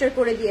টেক্সচার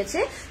করে দিয়েছে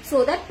সো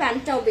দ্যাট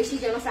প্যান্টটাও বেশি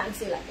যেন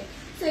ফ্যান্সি লাগে।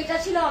 তো এটা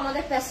ছিল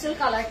আমাদের পেস্টেল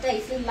কালারটা।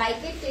 If you like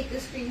it take the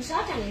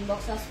screenshot and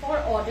inbox us for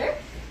order.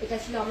 এটা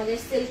ছিল আমাদের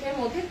সিল্কের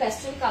মধ্যে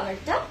পেস্টেল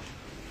কালারটা।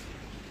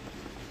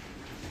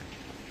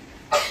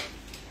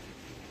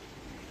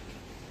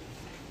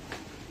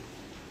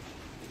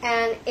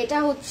 এন্ড এটা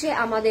হচ্ছে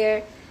আমাদের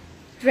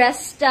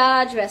ড্রেসটা,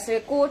 ড্রেসের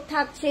কোড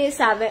থাকছে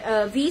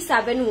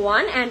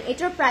V71 এন্ড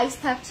এটার প্রাইস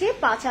থাকছে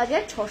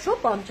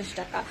 5650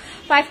 টাকা,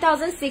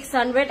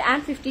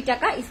 5650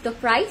 টাকা is the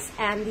price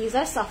and these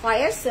are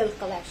Sapphire silk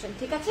collection.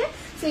 ঠিক আছে,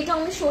 সো এটা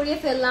আমি সরিয়ে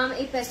ফেললাম।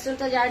 এই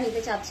পেস্টেলটা যারা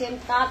নিতে চাচ্ছেন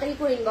তাড়াতাড়ি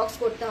করে ইনবক্স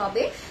করতে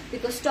হবে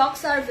because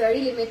stocks are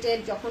very limited,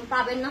 যখন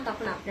পাবেন না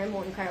তখন আপনার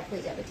মন খারাপ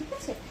হয়ে যাবে। ঠিক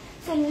আছে,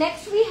 সো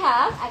নেক্সট উই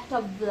হ্যাভ একটা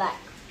ব্ল্যাক।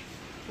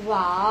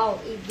 ওয়াও,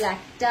 এই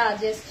ব্ল্যাকটা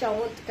জাস্ট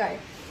চমৎকার।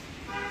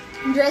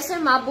 ড্রেসের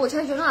মাপ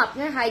বোঝার জন্য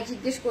আপনার হাইট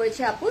জিজ্ঞেস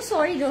করেছে আপু,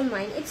 sorry don't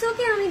mind, it's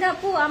okay. আমি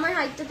আপু আমার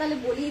হাইটটা তাহলে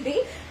বলিয়ে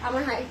দিই,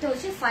 আমার হাইটটা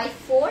হচ্ছে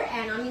 5'4"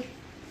 এন্ড আমি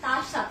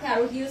তার সাথে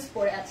আরো হিলস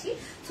পরে আছি,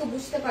 সো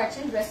বুঝতে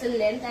পারছেন ড্রেসের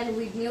লেন্থ এন্ড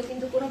উইথ নিয়েও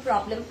কিন্তু কোনো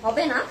প্রবলেম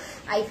হবে না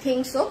আই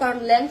থিঙ্ক সো, কারণ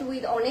লেন্থ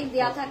উইথ অনেক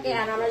দেওয়া থাকে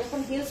এন্ড আমরা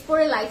যখন হিলস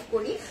পরে লাইভ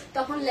করি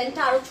তখন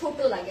লেন্থটা আরো ছোট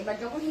লাগে, বাট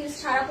যখন হিলস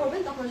ছাড়া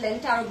করবেন তখন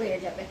লেন্থটা আরো বেড়ে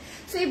যাবে।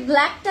 সো এই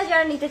ব্ল্যাকটা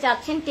যারা নিতে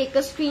চাচ্ছেন টেক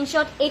আ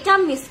স্ক্রিনশট। এটা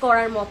মিস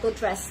করার মতো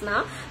ড্রেস না,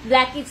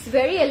 black it's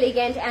very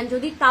elegant and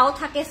যদি তাও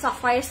থাকে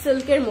সাফায়ার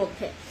সিল্কের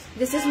মধ্যে,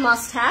 দিস ইজ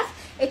মাস্ট হ্যাভ।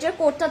 এটার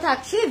কোডটা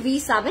থাকছে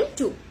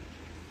V72,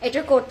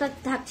 এটার কোডটা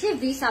থাকছে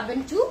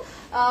V72।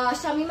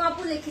 শামিমা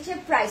আপু লিখেছে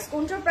প্রাইস,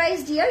 কোনটার প্রাইস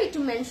ডিয়ার একটু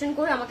মেনশন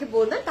করে আমাকে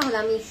বলবেন, তাহলে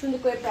আমি সুন্দর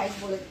করে প্রাইস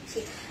বলে দিচ্ছি।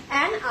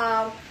 এন্ড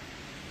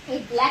এই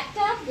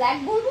ব্ল্যাকটা ব্ল্যাক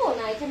বলবো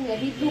না এটা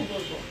নেভি ব্লু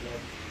বলবো?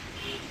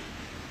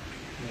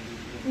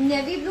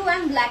 নেভি ব্লু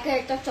এন্ড ব্ল্যাক এর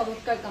একটা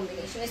চমৎকার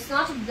combination, it's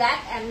not black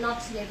and not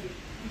navy,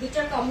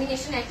 দুটার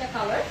কম্বিনেশন একটা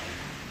colour,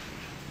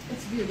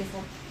 it's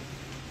beautiful.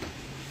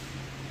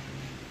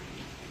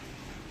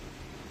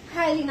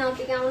 High Lina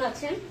আপনি কেমন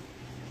আছেন?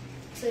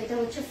 সো এটা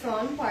হচ্ছে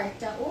ফ্রন্ট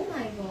পার্টটা। ও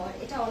মাই গড,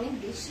 এটা অনেক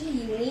বেশি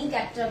ইউনিক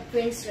একটা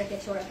প্রিন্টস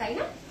রেখেছে ওরা, তাই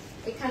না?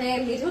 এখানে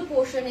মিডল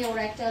পোর্শনে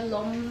ওরা একটা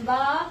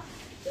লম্বা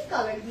কি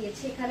কালার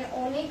দিয়েছে, এখানে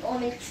অনেক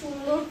অনেক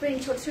সুন্দর প্রিন্ট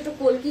ছোট ছোট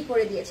কলকি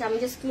করে দিয়েছে। আমি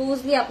জাস্ট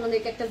ক্লোজলি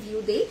আপনাদেরকে একটা ভিউ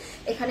দেই।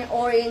 এখানে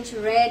অরেঞ্জ,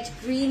 রেড,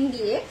 গ্রিন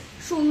দিয়ে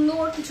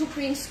সুন্দর কিছু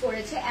প্রিন্টস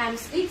করেছে এন্ড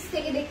স্লিভস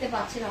থেকে দেখতে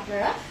পাচ্ছেন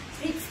আপনারা,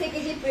 স্লিভস থেকে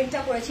যে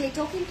প্রিন্টটা করেছে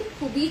এটাও কিন্তু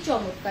খুবই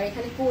চমৎকার।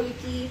 এখানে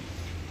কলকি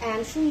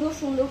এন্ড সুন্দর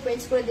সুন্দর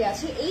প্রিন্টস করে দেওয়া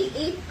আছে।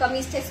 এই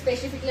কামিজটা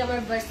স্পেসিফিকলি আমার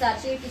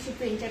ভার্সাচের কিছু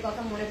প্রিন্টের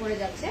কথা মনে পড়ে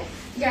যাচ্ছে,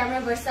 যে আমরা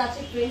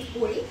ভার্সাচে প্রিন্ট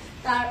করি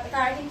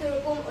তারা কিন্তু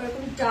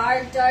ওরকম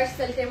ডার্ক ডার্ক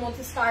সিল্কের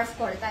মধ্যে স্কার্ফ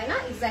করে, তাই না?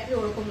 এক্স্যাক্টলি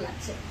ওরকম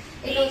লাগছে।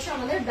 এটা হচ্ছে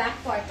আমাদের ব্যাক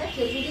পার্টটা।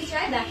 কেউ যদি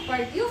চায় ব্যাক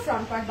পার্ট দিয়েও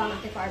ফ্রন্ট পার্ট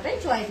বানাতে পারবেন,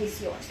 চয়েস ইজ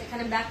ইয়োর্স।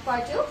 এখানে ব্যাক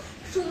পার্টেও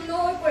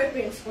সুন্দর করে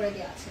প্রিন্টস করে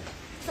দেওয়া আছে।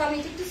 সো আমি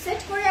এটা একটু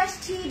সেট করে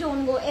আসছি,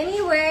 don't go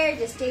anywhere,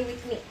 just stay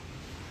with me.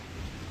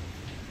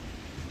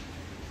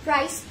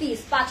 Price piece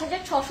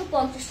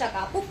 5650 টাকা।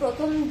 আপু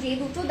প্রথম যে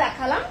দুটো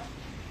দেখালাম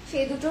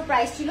সেই দুটোর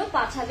প্রাইস ছিল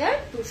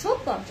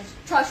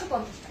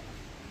 5650 টাকা।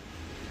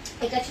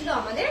 এটা ছিল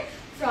আমাদের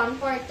ফ্রন্ট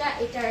পার্টটা।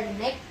 এটার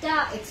নেকটা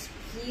ইটস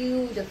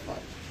বিউটিফুল,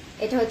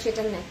 এটা হচ্ছে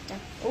এটার নেকটা।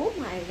 ও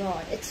মাই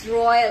গড, ইটস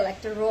রয়্যাল,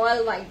 একটা রয়্যাল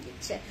ভাইব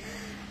দিচ্ছে।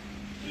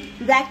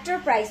 ব্ল্যাকটার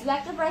প্রাইস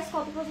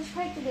কত পঁচিশ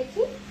হয় একটু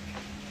দেখি,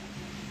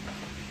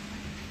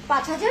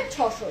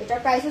 5600। এটার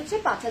প্রাইস হচ্ছে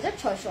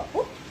 5600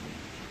 আপু।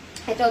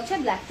 এটা হচ্ছে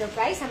ব্ল্যাকটার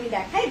প্রাইস। আমি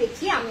দেখাই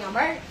দেখি, আমি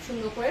আবার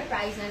সুন্দর করে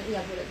প্রাইস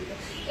ইয়া বলে দিব।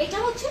 এটা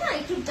হচ্ছে না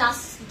একটু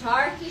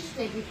ডার্কিশ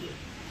নেভি ব্লু,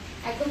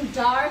 একদম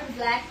ডার্ক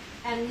ব্ল্যাক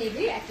এন্ড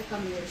নেভির একটা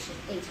কম্বিনেশন।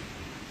 এই যে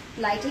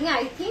লাইটিং এ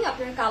আই থিঙ্ক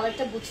আপনারা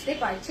কালারটা বুঝতে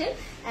পারছেন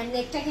এন্ড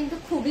নেকটা কিন্তু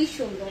খুবই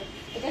সুন্দর।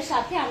 এটার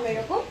সাথে আমরা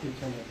এরকম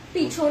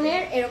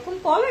পিছনের এরকম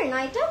কলার না,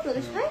 এটা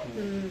প্রদেশ ভাই,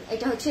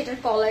 এটা হচ্ছে এটার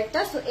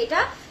কলারটা। সো এটা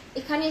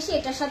এখানে এসে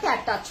এটার সাথে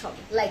অ্যাটাচ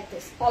হবে লাইক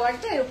দিস,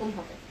 কলারটা এরকম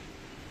হবে,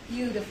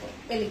 বিউটিফুল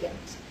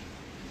এলিগেন্ট।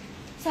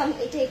 সো আমি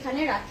এটা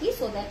এখানে রাখি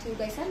so that you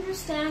guys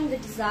understand the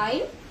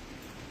design.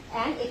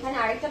 And এখানে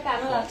আরেকটা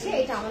প্যানেল আছে,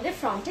 এটা আমাদের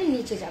ফ্রন্টের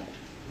নিচে যাবে,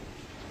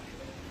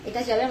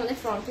 এটা যাবে আমাদের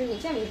ফ্রন্টের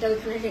নিচে। আমি এটা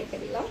ওখানে রেখে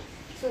দিলাম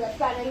সো দ্যাট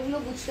প্যানেলগুলো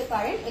বুঝতে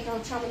পারেন। এটা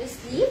হচ্ছে আমাদের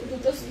স্লিভ,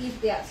 দুটো স্লিভ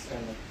দেওয়া আছে,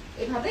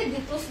 এভাবে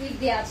দুটো স্লিভ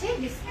দেওয়া আছে।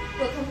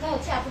 প্রথমটা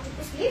হচ্ছে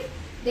এতটুকু স্লিভ,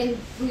 দেন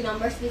 2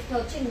 নাম্বার স্লিভটা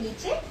হচ্ছে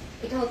নিচে।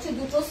 এটা হচ্ছে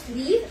দুটো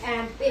স্লিভ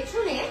এন্ড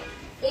পেছনে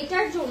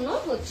এটার জন্য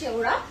হচ্ছে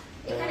ওরা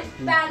এখানে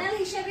প্যানেল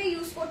হিসেবে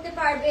ইউজ করতে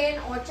পারবেন,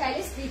 আর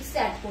চাইলে স্লিভস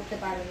অ্যাড করতে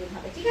পারবেন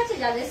এভাবে। ঠিক আছে,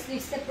 যাদের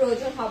স্লিভস এর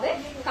প্রয়োজন হবে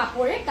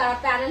কাপড়ের, তারা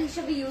প্যানেল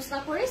হিসেবে ইউজ না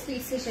করে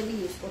স্লিভস হিসেবে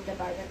ইউজ করতে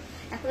পারবেন।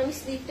 এখন আমি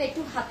স্লিভটা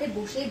একটু হাতে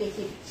বসিয়ে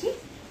দেখিয়ে দিচ্ছি।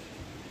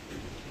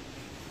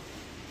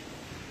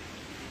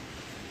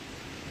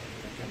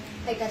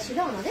 এটা ছিল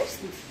আমাদের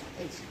স্লিভটা,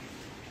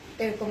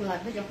 এরকম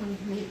লাগবে যখন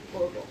মেক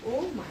করবো। ও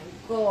মাই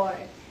god,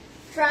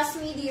 trust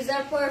me, these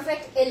are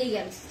perfect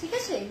elegance. ঠিক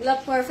আছে, এগুলো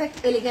পারফেক্ট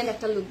এলিগেন্ট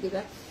একটা লুক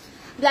দিবে।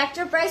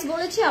 ব্ল্যাকটার প্রাইস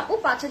বলেছি আপু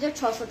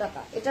 5600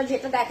 টাকা। এটা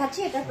যেটা দেখাচ্ছি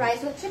এটার প্রাইস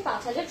হচ্ছে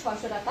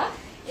 5600 টাকা।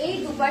 এই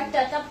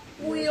দুপাট্টাটা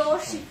পিওর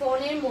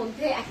শিফনের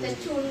মধ্যে একটা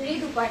চুনরি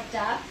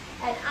দুপাট্টা,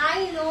 and I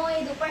know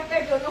এই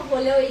দুপাট্টার জন্য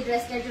হলেও এই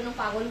ড্রেসটার জন্য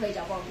পাগল হয়ে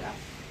যাব আমরা।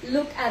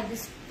 Look at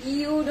this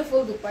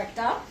beautiful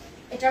dupatta.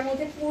 এটার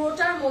মধ্যে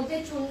পুরোটার মধ্যে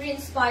চুনরি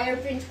ইন্সপায়ার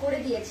প্রিন্ট করে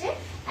দিয়েছে,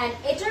 এন্ড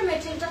এটার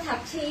মেটেরিয়ালটা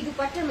থাকছে, এই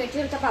দুপাট্টার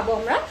মেটেরিয়ালটা পাবো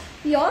আমরা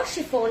পিওর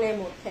শিফনের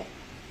মধ্যে।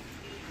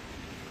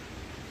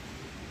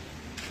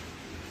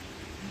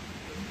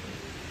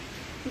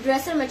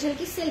 ড্রেসের মেটেরিয়াল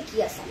কি সিল্কি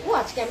আছে? ও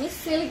আজকে আমি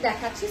সিল্ক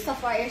দেখাচ্ছি,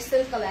 সাফায়ার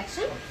সিল্ক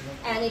কালেকশন,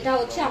 এন্ড এটা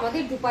হচ্ছে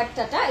আমাদের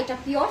দুপাট্টাটা, এটা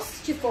পিওর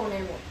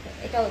শিফনের মধ্যে।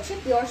 এটা হচ্ছে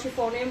পিওর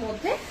শিফনের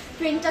মধ্যে,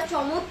 প্রিন্টটা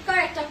চমৎকার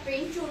একটা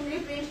প্রিন্ট, চুনরি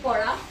প্রিন্ট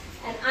করা,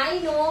 এন্ড আই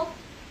নো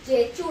যে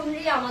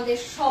চুনরি আমাদের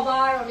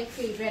সবার অনেক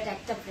ফেভারিট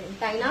একটা প্রিন্ট,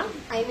 তাই না?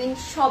 আই মিন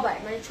সবার,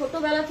 মানে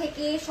ছোটবেলা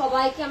থেকে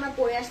সবাইকে আমরা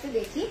পরে আসতে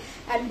দেখি,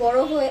 এন্ড বড়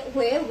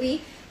হয়ে উই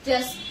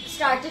জাস্ট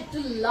স্টার্টেড টু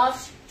লাভ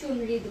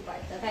চুনরি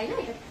দুপাট্টা, তাই না?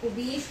 এটা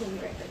খুবই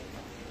সুন্দর একটা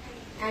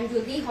and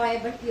যদি হয়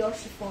এবার pure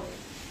chiffon,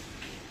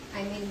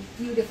 I mean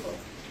beautiful.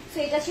 So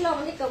এটা ছিল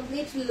আমাদের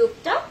কমপ্লিট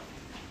লুকটা,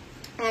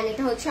 এন্ড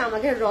এটা হচ্ছে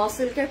আমাদের র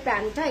সিল্কের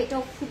প্যান্টটা।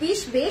 এটাও খুবই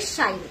বেশ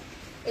শাইনি,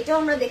 এটাও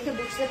আমরা দেখে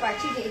বুঝতে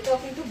পারছি যে এটাও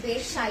কিন্তু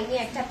বেশ শাইনি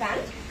একটা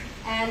প্যান্ট,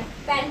 এন্ড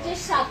প্যান্টের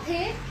সাথে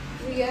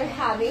we are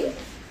having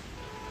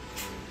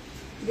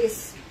this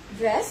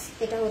dress.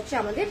 এটা হচ্ছে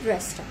আমাদের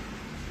ড্রেসটা,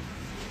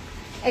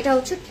 এটা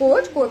হচ্ছে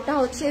কোটটা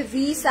হচ্ছে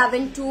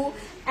V72,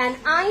 and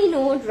I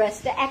know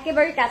ড্রেসটা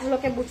একেবারে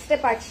ক্যাটালগে বুঝতে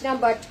পারছি না,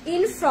 বাট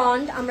ইন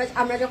ফ্রন্ট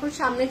আমরা যখন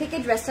সামনে থেকে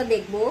ড্রেসটা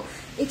দেখবো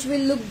ইট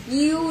উইল লুক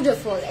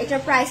বিউটিফুল।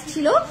 এটার প্রাইস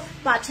ছিল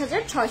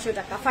 5600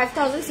 টাকা,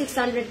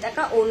 5600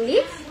 টাকা only.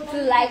 If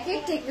you like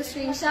it, take the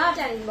screenshot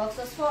and inbox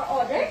us for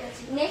order.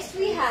 Next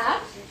we have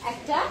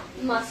একটা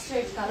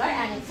mustard colour,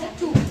 and it's a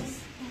 2-piece,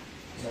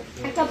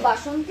 একটা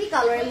বাসন্তী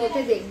কালারের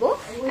মধ্যে দেখবো,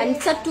 এন্ড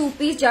ইটস আ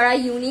 2-piece। যারা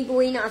ইউনি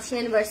গোয়িং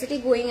আছেন, ভার্সিটি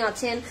গোয়িং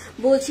আছেন,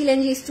 বলছিলেন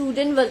যে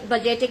স্টুডেন্ট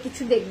বাজেটে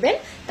কিছু দেখবেন,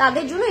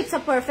 তাদের জন্য ইটস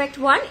আ পারফেক্ট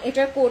ওয়ান।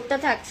 এটার কোডটা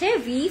থাকছে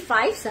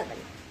V57,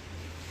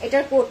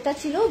 এটার কোডটা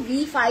ছিল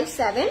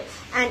V57,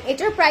 এন্ড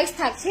এটার প্রাইস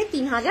থাকছে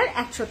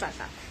 3100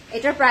 টাকা।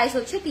 এটার প্রাইস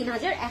হচ্ছে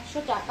 3100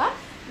 টাকা।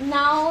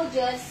 নাও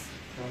জাস্ট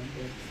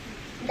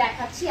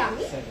দেখাচ্ছি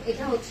আমি,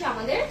 এটা হচ্ছে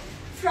আমাদের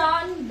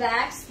ফ্রন্ট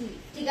ব্যাক স্লিভ,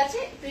 ঠিক আছে?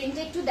 প্রিন্ট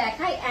একটু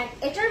দেখাই, এন্ড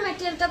এটার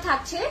ম্যাটেরিয়ালটা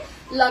থাকছে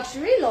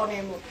লাক্সারি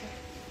লনের মধ্যে।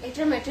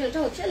 এটার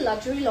ম্যাটেরিয়ালটা হচ্ছে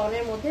লাক্সারি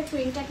লনের মধ্যে,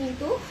 প্রিন্টটা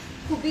কিন্তু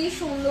খুবই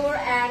সুন্দর,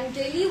 এন্ড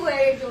ডেইলি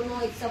ওয়্যারের জন্য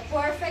it's a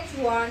perfect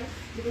one,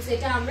 because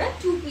এটা আমরা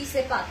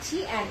 2-piece পাচ্ছি,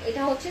 এন্ড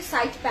এটা হচ্ছে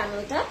সাইড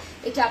প্যানেলটা।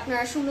 এটা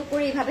আপনারা সুন্দর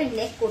করে এইভাবে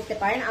নেক করতে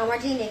পারেন, আমার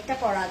যে নেকটা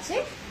করা আছে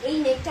এই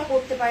নেকটা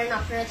করতে পারেন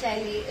আপনারা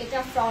চাইলে, এটা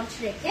ফ্রন্ট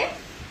রেখে,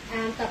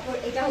 এন্ড তারপর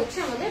এটা হচ্ছে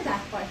আমাদের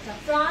ব্যাক পার্টটা,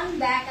 ফ্রন্ট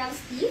ব্যাক এন্ড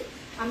স্লিভ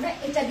আমরা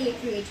এটা দিয়ে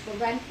ক্রিয়েট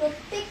করবো, এন্ড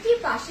প্রত্যেকটি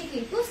পাশে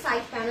কিন্তু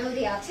সাইড প্যানেল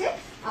দেওয়া আছে,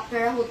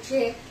 আপনারা হচ্ছে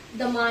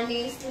দামানে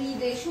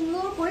স্লিভে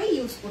সুন্দর করে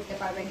ইউজ করতে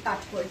পারবেন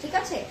কাট করে, ঠিক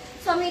আছে?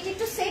 সো আমি এটা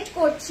একটু সেট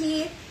করছি।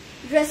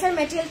 ড্রেসের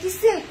মেটেরিয়াল কি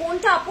সিল্ক?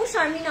 কোনটা আপু?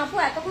 শারমিন আপু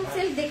এতক্ষণ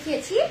সিল্ক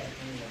দেখিয়েছি,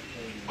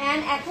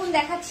 এন্ড এখন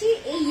দেখাচ্ছি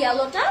এই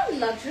ইয়েলোটা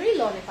লাক্সারি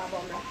লনে পাবো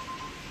আমরা।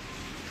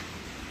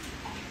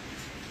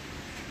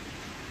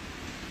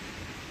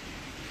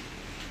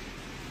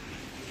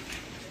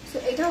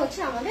 এটা হচ্ছে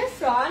আমাদের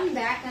ফ্রন্ট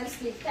ব্যাক এন্ড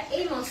স্লিভটা।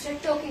 এই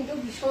মাস্টারটাও কিন্তু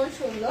ভীষণ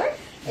সুন্দর,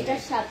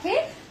 এটার সাথে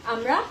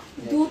আমরা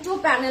দুটো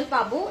প্যানেল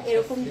পাবো,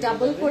 এরকম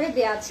ডাবল করে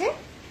দেয়া আছে।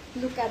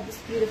 Look at this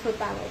beautiful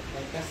panel,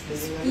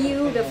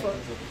 beautiful.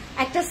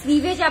 একটা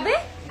স্লিভে যাবে,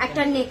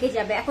 একটা নেকে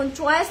যাবে। এখন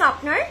চয়েস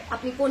আপনার,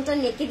 আপনি কোনটা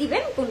নেকে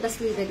দিবেন, কোনটা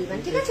স্লিভে দিবেন,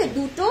 ঠিক আছে?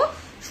 দুটো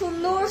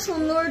সুন্দর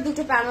সুন্দর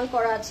দুটো প্যানেল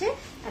করা আছে,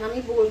 আর আমি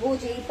বলবো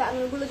যে এই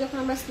প্যানেলগুলো যখন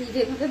আমরা স্লিভে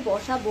এভাবে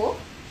বসাবো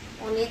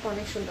অনেক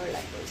অনেক সুন্দর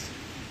লাগবে,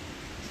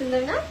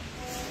 সুন্দর না?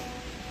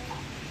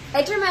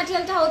 এটার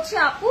ম্যাটেরিয়ালটা হচ্ছে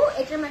আপু,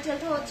 এটার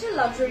ম্যাটেরিয়ালটা হচ্ছে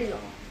লাক্সারি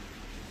লন।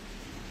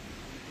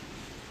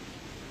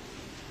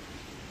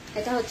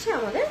 এটা হচ্ছে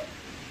আমাদের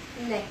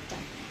নেকটা।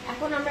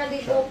 এখন আমরা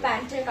দেখবো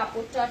প্যান্টের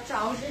কাপড়টা,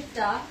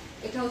 ট্রাউজারটা।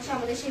 এটা হচ্ছে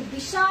আমাদের সেই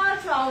বিশাল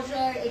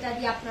ট্রাউজার, এটা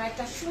দিয়ে আপনারা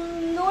একটা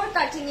সুন্দর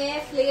কাটিং এ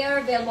ফ্লেয়ার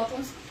বেল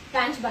বটম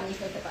প্যান্ট বানিয়ে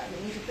ফেলতে পারবেন।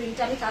 এই যে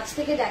প্রিন্টটা আমি কাছ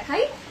থেকে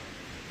দেখাই,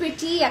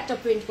 প্রিটি একটা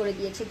প্রিন্ট করে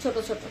দিয়েছে ছোট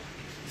ছোট।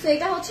 সো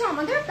এটা হচ্ছে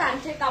আমাদের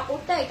প্যান্টের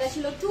কাপড়টা, এটা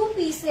ছিল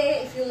 2-piece।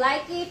 If you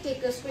like it, take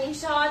a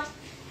screenshot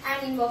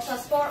and inbox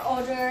us for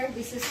order.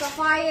 This is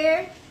Sapphire,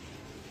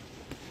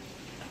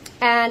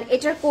 and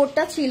এটার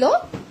কোডটা ছিল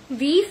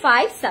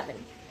V57,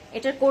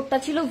 এটার কোডটা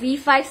ছিল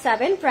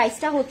V57,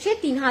 প্রাইসটা হচ্ছে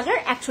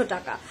 3100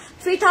 টাকা,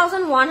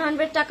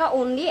 3100 টাকা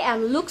only,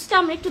 and লুকসটা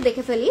আমরা একটু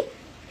দেখে ফেলি।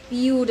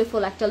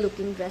 বিউটিফুল একটা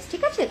লুকিং ড্রেস,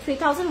 ঠিক আছে?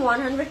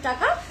 3100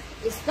 টাকা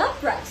is the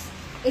price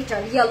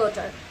এটার,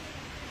 ইয়েলোটার।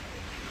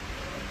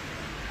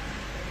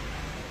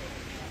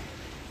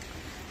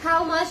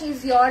 How much is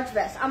your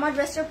dress? আমার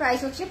ড্রেসটার প্রাইস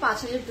হচ্ছে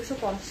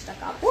 5250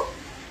 টাকা আপু।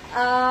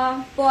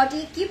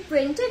 বডি কি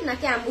প্রিন্টেড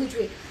নাকি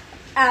এমব্রয়ডারি?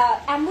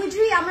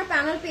 এমব্রয়ডারি আমরা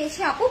প্যানেল পেয়েছি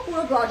আপু,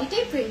 পুরো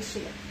বডিটাই প্রিন্ট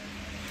ছিল।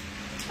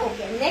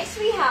 ওকে, নেক্সট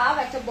উই হ্যাভ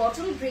একটা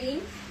বটল গ্রিন,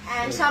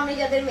 এন্ড সামনে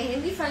যাদের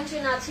মেহেন্দি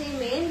ফাংশন আছে,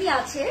 মেহেন্দি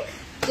আছে,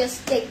 জাস্ট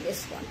টেক দিস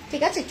ওয়ান,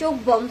 ঠিক আছে, চোখ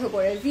বন্ধ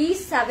করে।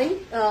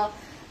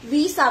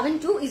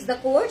 V72 is the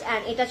code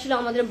and এটা ছিল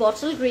আমাদের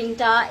বটল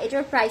গ্রিনটা।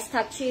 এটার প্রাইস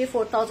থাকছে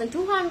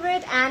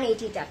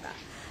 4280 টাকা,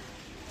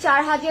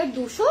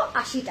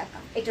 4280 টাকা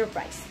এটার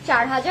প্রাইস,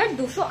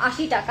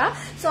 4280 টাকা।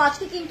 সো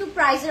আজকে কিন্তু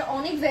প্রাইসের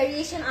অনেক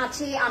ভেরিয়েশন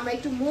আছে, আমরা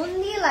একটু মন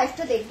দিয়ে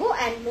লাইভটা দেখবো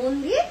এন্ড মন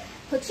দিয়ে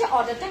হচ্ছে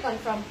অর্ডারটা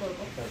কনফার্ম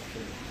করবো।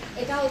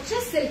 এটা হচ্ছে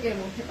সিল্কের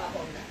মধ্যে পাবো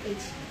আমরা, এই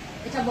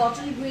এটা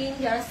বটল গ্রিন।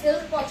 যারা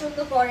সিল্ক পছন্দ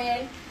করেন,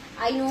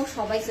 আই নো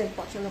সবাই সিল্ক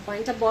পছন্দ করেন,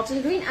 এটা বটল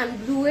গ্রিন অ্যান্ড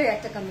ব্লু এর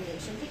একটা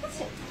কম্বিনেশন, ঠিক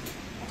আছে,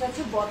 এটা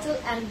হচ্ছে বটল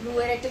অ্যান্ড ব্লু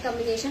এর একটা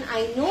কম্বিনেশন।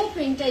 আই নো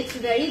প্রিন্টটা ইটস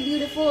ভেরি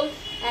বিউটিফুল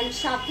অ্যান্ড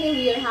সাথে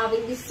we are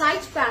having this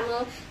side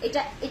panel.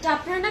 এটা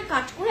আপনারা না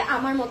কাট করে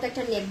আমার মতো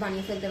একটা নেক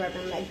বানিয়ে ফেলতে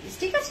পারবেন লাইক দিস,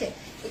 ঠিক আছে।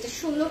 এটা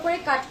সুন্দর করে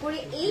কাট করে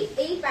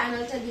এই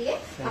প্যানেলটা দিয়ে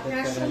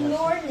আপনারা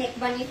সুন্দর নেক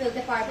বানিয়ে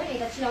ফেলতে পারবেন।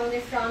 এটা ছিল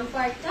আমাদের ফ্রন্ট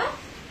পার্টটা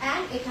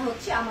অ্যান্ড এটা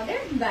হচ্ছে আমাদের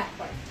ব্যাক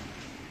পার্টটা।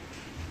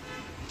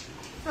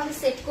 আমি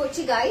সেট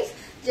করছি guys,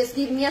 just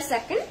give me a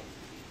second.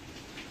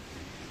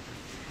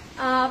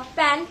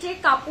 প্যান্টের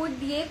কাপড়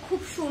দিয়ে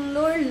খুব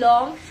সুন্দর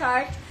লং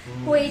শার্ট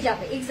হয়ে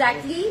যাবে।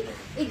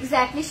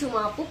 এক্স্যাক্টলি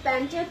সুমা আপু,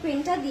 প্যান্টের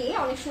প্রিন্টটা দিয়ে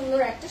অনেক সুন্দর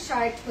একটা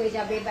শার্ট হয়ে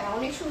যাবে বা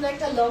অনেক সুন্দর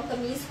একটা লং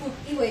কামিজ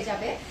কুর্তি হয়ে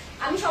যাবে।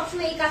 আমি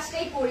সবসময় এই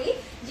কাজটাই করি,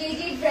 যে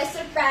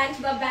ড্রেসের প্যান্ট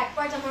বা ব্যাক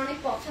পার্ট আমার অনেক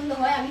পছন্দ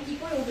হয়, আমি কি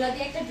করে ওগুলা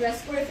দিয়ে একটা ড্রেস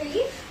করে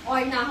ফেলি,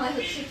 আর না হয়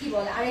হচ্ছে কি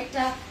বলে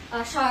আরেকটা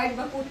শার্ট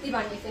বা কুর্তি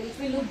বানিয়ে ফেলি। It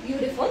will look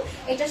beautiful.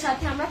 এটার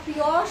সাথে আমরা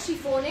পিওর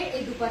শিফনের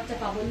এই দুপাট্টা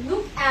পাবো।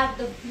 Look at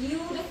the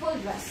beautiful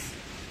dress,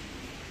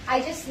 I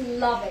just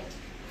love it.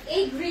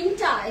 এই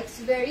গ্রিনটা ইটস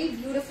ভেরি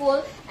বিউটিফুল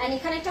এন্ড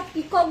এখানে একটা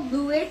পিকক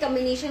ব্লু এর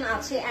কম্বিনেশন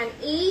আছে এন্ড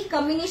এই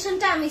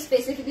কম্বিনেশনটা আমি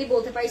স্পেসিফিকলি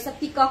বলতে পারি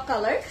পিকক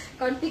কালার,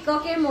 কারণ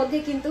পিককের মধ্যে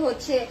কিন্তু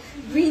হচ্ছে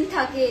গ্রিন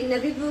থাকে,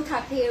 নেভি ব্লু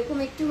থাকে, এরকম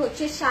একটু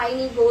হচ্ছে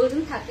শাইনি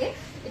গোল্ডেন থাকে।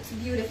 It's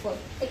beautiful.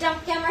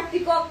 এটাকে আমরা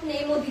পিকক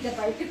নেমও দিতে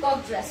পারি, পিকক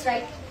ড্রেস,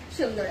 রাইট?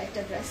 সুন্দর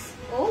একটা dress.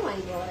 O my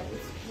god,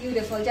 it's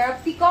beautiful. যারা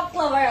পিকক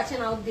লাভার আছেন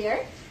out there,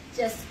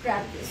 just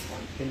grab this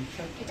one.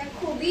 এটা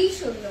খুবই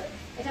সুন্দর।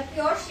 এটা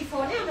পিওর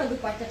শিফনে আমরা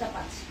দুপাট্টাটা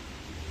পাচ্ছি,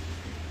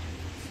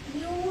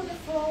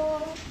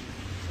 বিউটিফুল।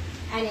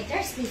 এন্ড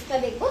এটার স্লিভটা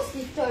দেখবো,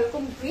 স্লিভটা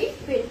এরকম গ্রিন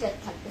প্রিন্টেড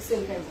থাকবে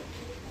সিল্কের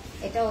মধ্যে।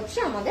 এটা হচ্ছে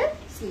আমাদের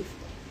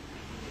স্লিভটা।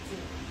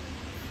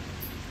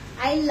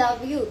 I love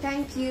you,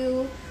 thank you.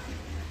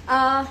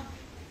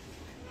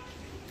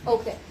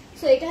 Okay,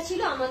 so এটা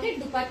ছিল আমাদের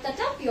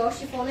দুপাট্টাটা পিওর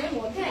শিফনের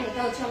মধ্যে এন্ড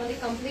এটা হচ্ছে আমাদের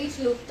কমপ্লিট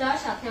লুকটা।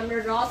 সাথে আমরা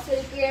র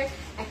সিল্কের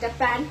একটা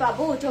প্যান্ট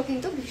পাবো, ওটাও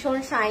কিন্তু ভীষণ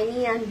শাইনি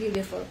এন্ড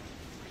বিউটিফুল।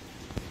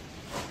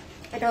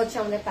 এটা হচ্ছে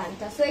আমাদের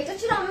প্যান্টটা। সো এটা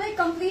ছিল আমাদের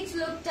কমপ্লিট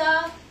লুকটা।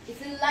 If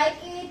you like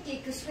it,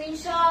 take a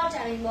screenshot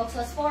and inbox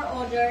us for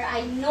order.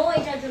 I know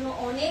এটার জন্য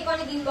অনেক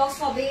ইনবক্স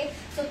হবে,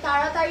 সো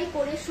তাড়াতাড়ি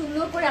করে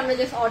সুন্দর করে আমরা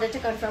জাস্ট অর্ডারটা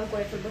কনফার্ম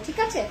করে ফেলবো, ঠিক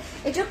আছে।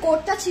 এটার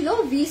কোডটা ছিল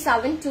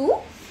V72,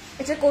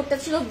 এটার কোডটা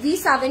ছিল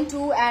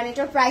V72 এন্ড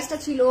এটার প্রাইসটা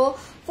ছিল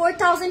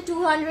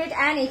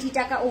 4280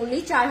 টাকা অনলি,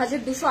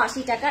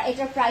 4280 টাকা।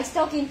 এটার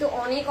প্রাইসটাও কিন্তু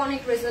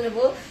অনেক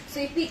রিজনেবল। সো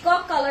এই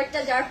পিকক কালারটা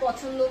যার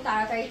পছন্দ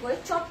তাড়াতাড়ি করে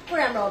চট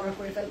করে আমরা অর্ডার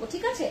করে ফেলবো,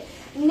 ঠিক আছে।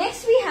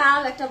 নেক্সট উই হ্যাভ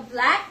একটা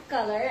ব্ল্যাক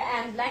কালার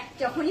এন্ড ব্ল্যাক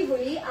যখনই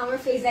বলি আমার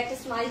ফেসে একটা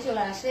স্মাইল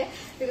চলে আসে,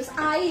 because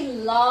I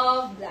love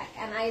black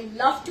and I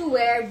love to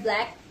wire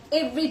black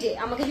everyday.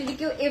 আমাকে যদি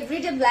কেউ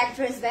এভরিডে ব্ল্যাক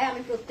ড্রেস দেয়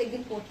আমি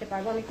প্রত্যেকদিন পরতে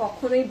পারবো, আমি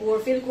কখনোই বোর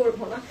ফিল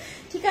করবো না,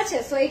 ঠিক আছে।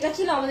 সো এটা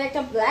ছিল আমাদের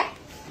একটা ব্ল্যাক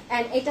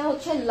এন্ড এটা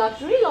হচ্ছে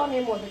লাক্সারি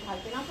লনের মধ্যে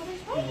থাকবে না?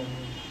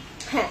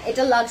 হ্যাঁ,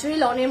 এটা লাক্সারি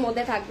লনের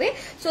মধ্যে থাকবে।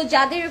 সো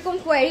যাদের এরকম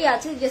কোয়ারি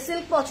আছে যে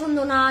সিল্ক পছন্দ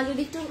না,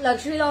 যদি একটু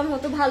লাক্সারি লন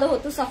হতো ভালো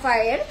হতো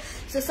সাফায়ার,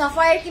 সো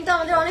সাফায়ার কিন্তু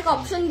আমাদের অনেক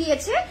অপশন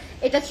দিয়েছে।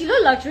 এটা ছিল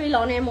লাক্সারি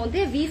লনের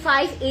মধ্যে।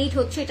 V58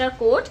 হচ্ছে এটার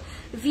কোড,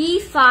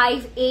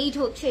 V58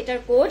 হচ্ছে এটার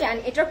কোড এন্ড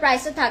এটার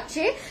প্রাইসটা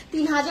থাকছে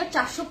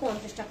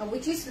 3450 টাকা,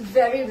 উইচ ইজ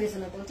ভেরি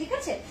রিজনেবল, ঠিক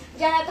আছে।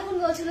 যারা এতক্ষণ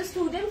বলছিল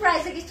স্টুডেন্ট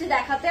প্রাইসে কিছু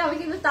দেখাতে, আমি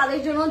কিন্তু তাদের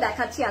জন্য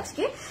দেখাচ্ছি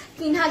আজকে।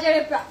 3000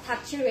 এ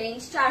থাকছে রেঞ্জ,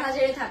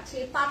 4000 এ থাকছে,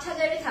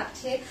 5000 এ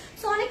থাকছে।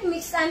 সো অনেক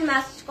মিক্স অ্যান্ড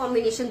ম্যাচ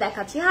কম্বিনেশন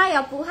দেখাচ্ছি। হাই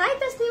আপু, হাই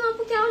তাসনিম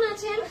আপু, কেমন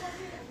আছেন?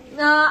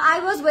 I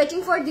was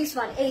waiting for this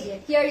one. এই যে,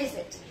 here is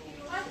it,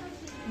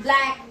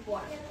 black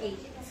one. এই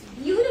যে,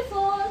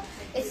 beautiful,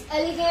 it's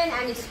elegant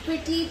and it's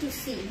pretty to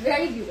see,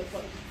 very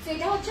beautiful. So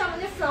এটা হচ্ছে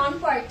আমাদের ফ্রন্ট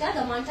পার্টটা,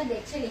 দামানটা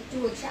দেখছেন একটু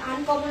হচ্ছে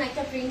আনকমন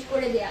একটা প্রিন্ট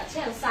করে দেয়া আছে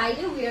আর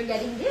সাইডে we are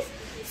getting this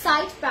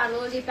side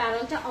panel, যে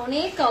প্যানেলটা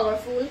অনেক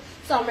কালারফুল।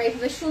 সো আমরা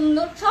এইভাবে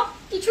সুন্দর সব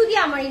কিছু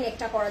দিয়ে আমার এই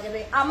নেকটা করা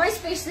যাবে। আমার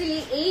স্পেশালি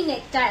এই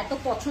নেকটা এত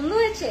পছন্দ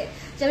হয়েছে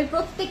যে আমি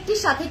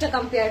প্রত্যেকটির সাথে এটা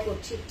কম্পেয়ার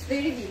করছি, ইটস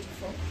ভেরি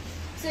বিউটিফুল।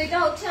 সো এটা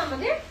হচ্ছে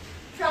আমাদের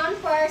ফ্রন্ট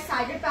পার্ট,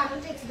 সাইডের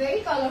প্যানেলটা ইটস ভেরি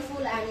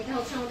কালারফুল এন্ড এটা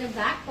হচ্ছে আমাদের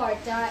ব্যাক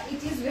পার্টটা,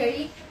 it is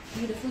very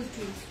beautiful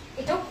two.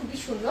 এটাও খুবই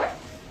সুন্দর।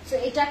 সো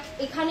এটা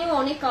এখানেও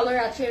অনেক কালার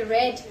আছে,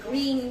 রেড,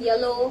 গ্রিন,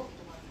 ইয়েলো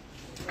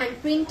এন্ড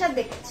প্রিন্টটা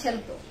দেখছেন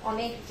তো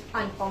অনেক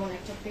আনকমন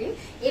একটা প্রিন্ট।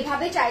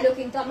 এভাবে চাইলেও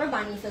কিন্তু আমরা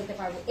বানিয়ে ফেলতে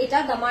পারবো, এটা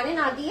দামানে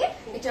না দিয়ে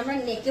এটা আমরা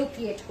নেকেও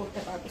ক্রিয়েট করতে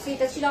পারবো। সো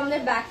এটা ছিল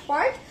আমাদের ব্যাক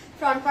পার্ট।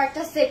 ফ্রন্ট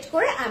পার্টটা সেট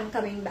করে আই এম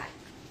কামিং ব্যাক।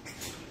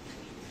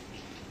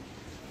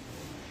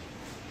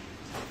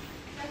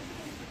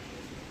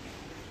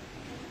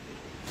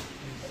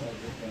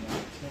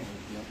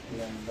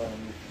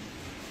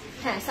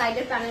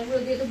 সাইডের প্যানেলগুলো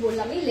দিয়ে তো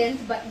বললামই, লেন্থ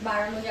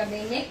বাড়ানো যাবে,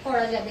 নেক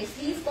করা যাবে,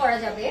 স্লিভ করা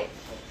যাবে,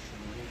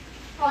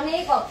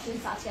 অনেক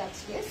অপশনস আছে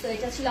আজকে। সো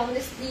এটা ছিল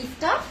আমাদের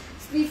স্লিভটা।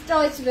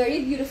 স্লিভটাও it's very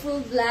beautiful,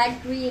 black,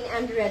 green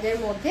and red এর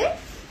মধ্যে।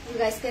 You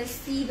guys can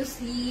see the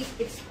sleeve,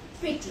 it's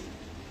pretty.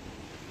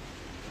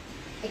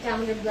 এটা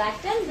আমাদের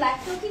ব্ল্যাকটা, এন্ড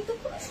ব্ল্যাকটাও কিন্তু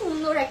খুব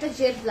সুন্দর একটা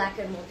জেড ব্ল্যাক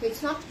এর মধ্যে,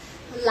 ইটস নট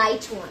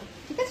লাইট ওয়ান,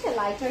 ঠিক আছে,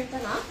 লাইটারটা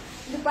না।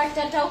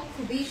 দুপাট্টাটাও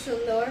খুবই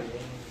সুন্দর।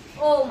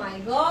 ও মাই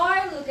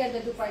god, look at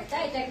the dupatta.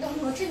 এটা একদম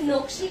হচ্ছে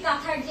নকশি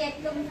কাঁথার যে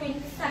একদম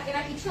প্রিন্ট থাকে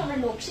না কিছু, আমরা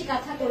নকশি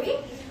কাঁথা করি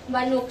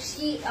বা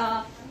নকশি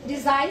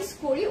ডিজাইনস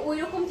করি, ওই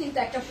রকম কিন্তু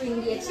একটা প্রিন্ট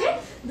দিয়েছে।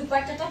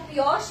 দুপাট্টাটা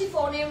পিওর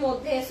শিফনের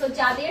মধ্যে। সো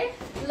যাদের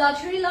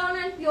লাক্সারি লন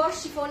এন্ড পিওর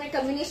শিফনের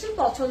কম্বিনেশন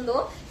পছন্দ,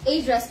 এই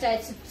ড্রেসটা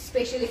it's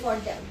specially for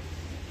them.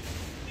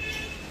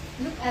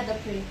 Look at the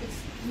print, it's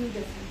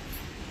beautiful,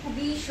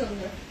 খুবই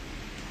সুন্দর,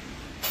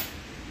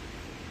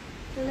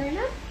 সুন্দর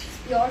না?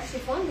 Pure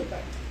chiffon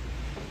dupatta.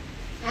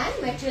 এন্ড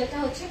ম্যাটেরিয়ালটা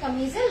হচ্ছে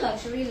কামিজের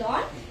লাক্সারি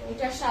লন,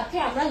 এটার সাথে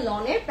আমরা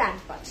লনের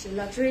প্যান্ট পাচ্ছি,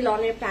 লাক্সারি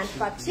লনের প্যান্ট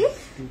পাচ্ছি।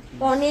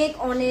 অনেক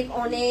অনেক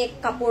অনেক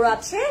কাপড়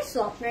আছে, সো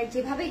আপনার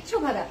যেভাবে ইচ্ছে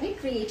ভাবে আপনি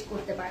ক্রিয়েট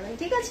করতে পারবেন,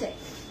 ঠিক আছে।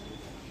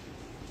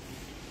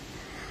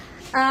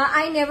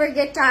 I never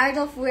get tired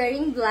of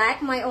wearing black,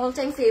 my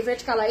all-time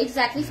favorite color.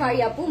 Exactly,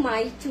 Fariha Apu,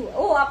 my too.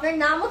 Oh, আপনার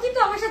নামও কিন্তু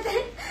আমার সাথে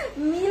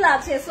মিল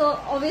আছে, সো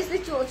obviously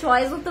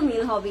চয়েসও তো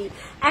মিল হবে।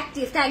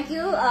 Active, thank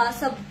you.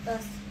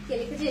 কে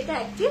লিখেছে এটা?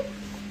 Active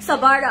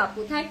Sabara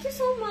Apu, thank you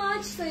so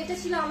much. So এটা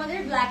ছিল আমাদের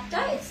ব্ল্যাকটা।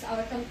 It's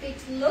our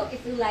complete look.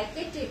 If you like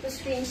it, take a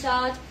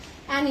screenshot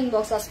and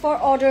inbox us for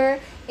order.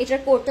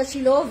 এটার কোডটা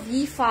ছিল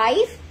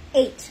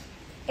V58,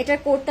 এটার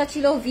কোডটা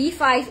ছিল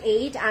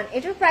V58 and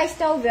এটার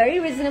প্রাইসটাও very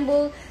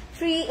reasonable,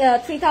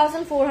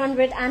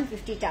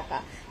 3,450 টাকা,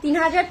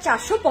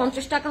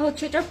 3,450 টাকা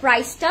হচ্ছে এটার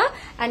প্রাইসটা।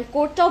 এন্ড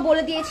কোডটাও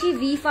বলে দিয়েছি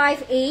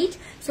V58,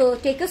 so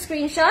take a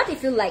screenshot if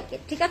you like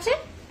it, ঠিক আছে।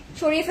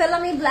 সরিয়ে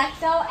ফেললাম এই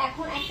ব্ল্যাকটাও।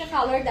 এখন একটা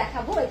কালার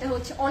দেখাবো, এটা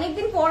হচ্ছে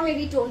অনেকদিন পর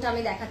মেবি টোনটা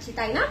আমি দেখাচ্ছি,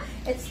 তাই না?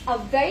 It's a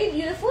very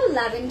beautiful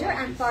lavender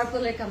and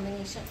purple এর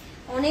কম্বিনেশন।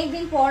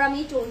 অনেকদিন পর আমি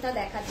টোনটা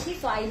দেখাচ্ছি,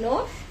 সো আই নো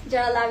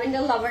যারা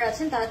ল্যাভেন্ডার লাভার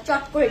আছেন তারা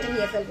চট করে এটা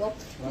নিয়ে ফেলবো।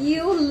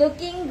 You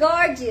looking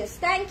gorgeous,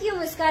 thank you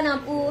Muskan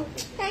আপু,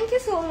 thank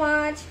you so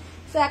much.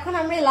 So এখন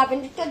আমরা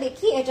ল্যাভেন্ডারটা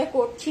দেখি। এটা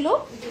কোড ছিল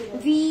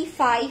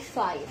V55,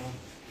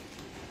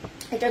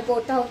 এটার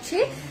কোডটা হচ্ছে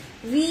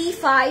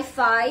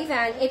V55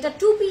 and এটা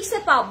 2 পিসে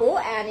পাবো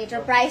and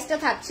এটার প্রাইসটা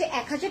থাকছে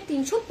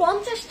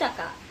 1,350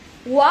 টাকা।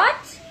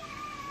 What?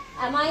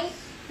 Am I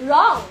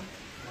wrong?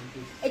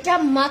 এটা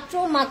মাত্র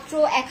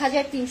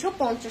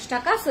 1,350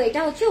 টাকা। সো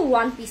এটা হচ্ছে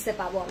 1 পিসে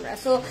পাবো আমরা।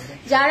 সো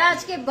যারা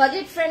আজকে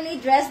বাজেট ফ্রেন্ডলি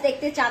ড্রেস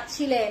দেখতে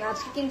চাচ্ছিলেন,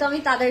 আজকে কিন্তু আমি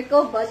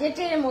তাদেরকেও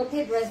বাজেটের মধ্যে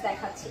ড্রেস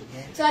দেখাচ্ছি।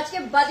 সো আজকে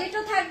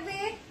বাজেটও থাকবে,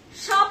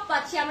 সব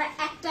পাচ্ছি আমরা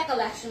একটা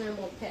কালেকশনের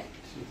মধ্যে।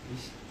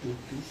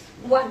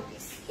 1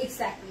 পিস,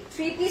 এক্স্যাক্টলি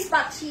 3 পিস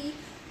পাচ্ছি,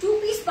 2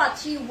 পিস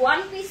পাচ্ছি,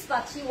 1 পিস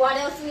পাচ্ছি। What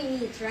else we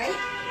need, right?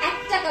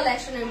 একটা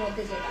কালেকশনের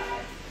মধ্যে যেটা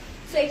হয়।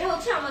 সো এটা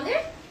হচ্ছে আমাদের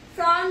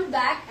front,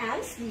 back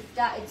and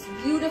স্লিভটা। It's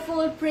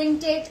beautiful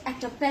printed,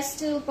 একটা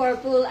পেস্টেল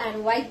পার্পল অ্যান্ড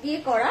হোয়াইট দিয়ে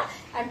করা,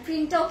 অ্যান্ড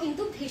প্রিন্টটাও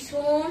কিন্তু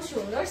ভীষণ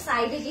সুন্দর।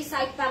 সাইডে যে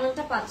সাইড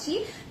প্যানেলটা পাচ্ছি,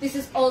 this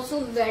is also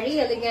very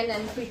elegant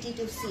and pretty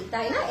two C,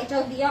 তাই না?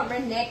 এটাও দিয়ে আমরা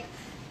নেক,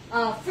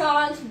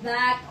 ফ্রন্ট,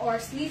 ব্যাক অর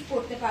স্লিভ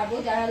করতে পারবো।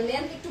 যারা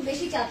লেন্থ একটু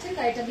বেশি চাচ্ছেন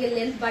তারা এটা দিয়ে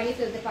লেন্থ বাড়িয়ে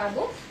ফেলতে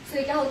পারবো। সো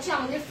এটা হচ্ছে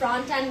আমাদের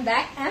front and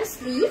back and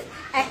sleeve.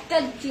 একটা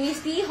জিনিস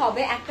দিয়েই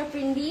হবে, একটা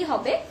প্রিন্ট দিয়েই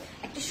হবে।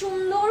 একটা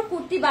সুন্দর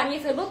কুর্তি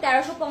বানিয়ে ফেলবো।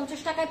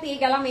 1,350 টাকায় পেয়ে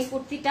গেলাম এই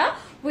কুর্তিটা,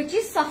 হুইচ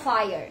ইজ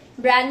সাফায়ার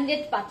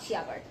ব্র্যান্ডেড পাচ্ছি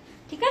আবার,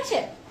 ঠিক আছে।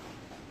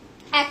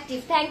 Active,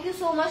 thank you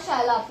so much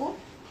Shaila আপু।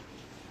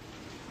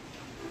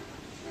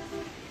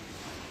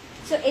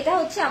 সো এটা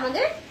হচ্ছে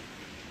আমাদের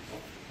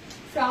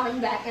ফ্রন্ট,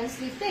 ব্যাক এন্ড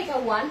স্লিভটা। এটা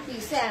 1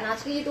 পিসে, এন্ড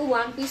আজকে যেহেতু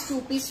 1 পিস, 2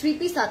 পিস, 3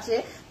 পিস আছে,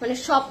 মানে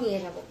সব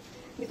নিয়ে যাবো।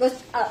 Because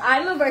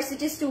I'm a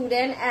varsity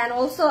student and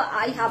also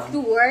I have to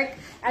work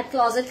at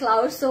Closet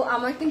Cloud, so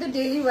আমার কিন্তু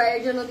daily wear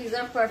এর জন্য these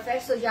are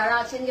perfect. So যারা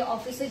আছেন যে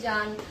অফিসে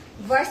যান,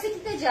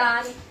 ভার্সিটিতে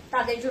যান,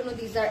 তাদের জন্য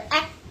these are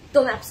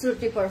একদম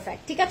absolutely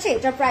perfect, ঠিক আছে।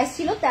 এটার প্রাইস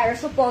ছিল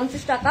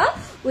 1,350 টাকা,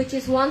 which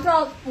is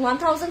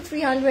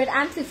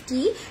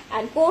 1,350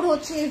 and কোড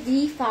হচ্ছে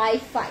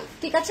V55,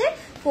 ঠিক আছে।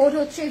 কোড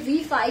হচ্ছে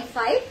V55।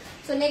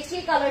 সো নেক্সট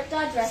এই কালারটা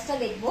ড্রেসটা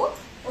দেখবো,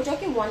 ওটা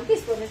কি 1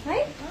 পিস করে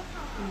ভাই?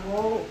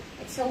 Whoa,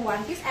 it's a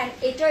 1 piece and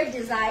এটার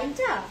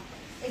ডিজাইনটা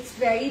it's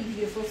very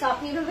beautiful. So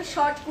আপনি এভাবে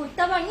শর্ট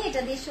কুর্তা বানিয়ে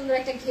এটা দিয়ে সুন্দর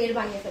একটা ঘের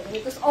বানিয়ে ফেলবেন,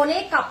 বিকজ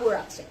অনেক কাপড়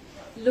আছে।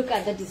 Look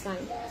at the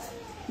design.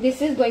 This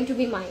is going to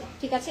be mine,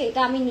 ঠিক আছে।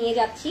 এটা আমি নিয়ে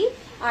যাচ্ছি।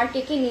 আর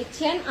কে কে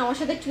নিচ্ছেন আমার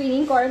সাথে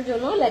টুইনিং করার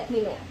জন্য let me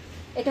know.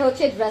 এটা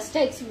হচ্ছে ড্রেসটা,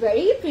 it's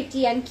very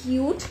pretty and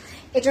cute.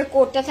 এটার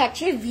কোডটা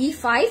থাকছে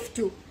V52,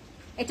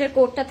 এটার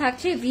কোডটা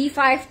থাকছে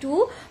V52,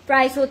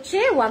 প্রাইস হচ্ছে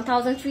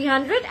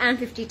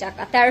 1,350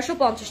 টাকা,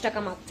 1,350 টাকা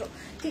মাত্র,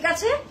 ঠিক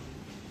আছে।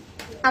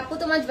 আপু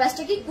তোমার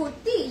ড্রেসটা কি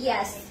kurti?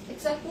 Yes,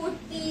 it's a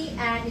kurti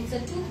and it's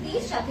a 2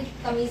 piece, সাথে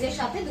কামিজের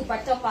সাথে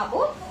দুপাট্টা পাবো।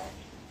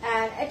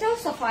 এন্ড এটাও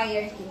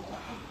সাফায়ার কিন্তু,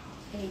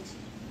 এই যে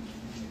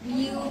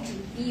বিউটি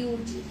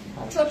বিউটি।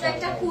 ছোট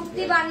একটা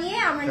কুর্তি বানিয়ে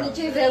আমরা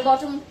নিচে বেল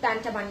বটম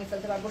প্যান্টটা বানিয়ে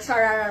ফেলতে পারবো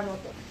সারারার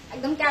মতো।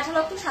 একদম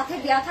ক্যাটালগ তো সাথে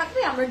দেওয়া থাকবে,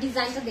 আমরা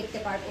ডিজাইনটা দেখতে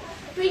পারবো।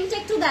 প্রিন্ট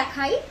একটু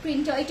দেখাই,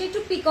 প্রিন্টটা এটা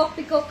একটু peacock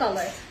peacock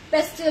colour,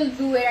 pastel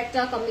blue এর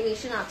একটা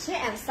কম্বিনেশন আছে।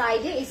 এন্ড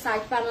সাইডে এই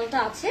সাইড প্যানেলটা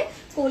আছে,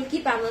 কলকি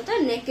প্যানেলটা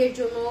নেকের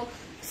জন্য,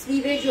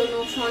 স্লিভের জন্য,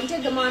 ফ্রন্টের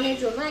দামানের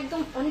জন্য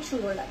একদম অনেক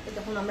সুন্দর লাগবে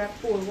যখন আমরা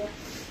পরবো।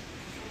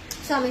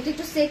 সো আমি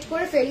একটু সেট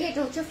করে ফেলি।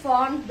 এটা হচ্ছে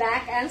front,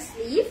 back end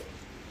sleeve.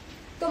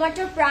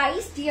 তোমারটার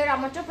price deer,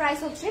 আমারটার price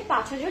হচ্ছে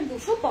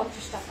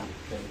 5250 টাকা।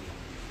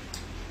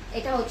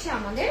 এটা হচ্ছে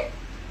আমাদের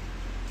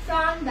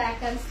ফ্রন্ট, ব্যাক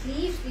এন্ড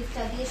স্লিভ।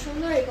 স্লিভটা দিয়ে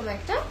সুন্দর এরকম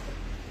একটা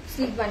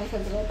স্লিভ বানিয়ে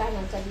ফেলতে পারবো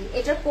প্যানেলটা দিয়ে।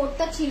 এটার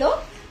কোডটা ছিল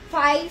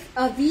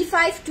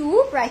V52,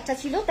 প্রাইসটা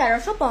ছিল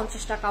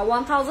 1350 টাকা,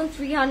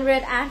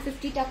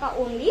 1350 টাকা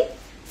অনলি।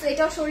 সো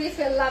এটাও সরিয়ে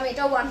ফেললাম,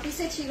 এটা ওয়ান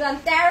পিসে ছিল।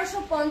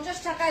 1350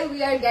 টাকায় we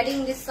are getting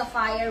this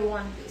Sapphire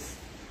one piece.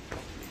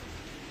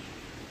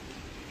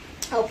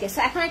 Okay, so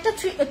এখন একটা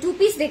টু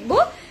পিস দেখবো।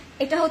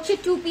 এটা হচ্ছে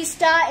টু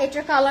পিসটা,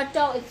 এটার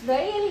কালারটা it's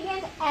very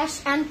elegant, ash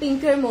and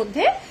পিঙ্কের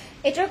মধ্যে।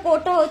 এটার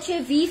কোডটা হচ্ছে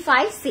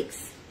V56,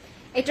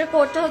 এটার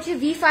কোডটা হচ্ছে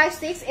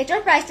V56। এটার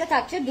প্রাইসটা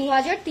থাকছে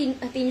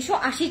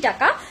 2380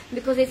 টাকা,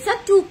 because it's a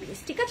two piece.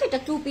 ঠিক আছে, এটা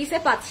টু পিসে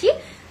পাচ্ছি,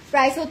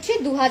 প্রাইস হচ্ছে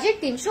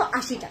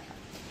 2380 টাকা।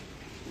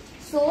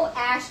 সো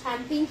অ্যাশ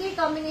অ্যান্ড পিঙ্কের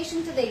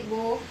কম্বিনেশনটা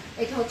দেখবো।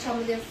 এটা হচ্ছে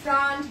আমাদের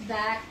front,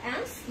 back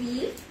and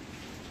sleeve.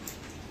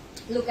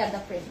 Look at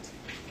the print,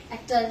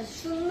 একটা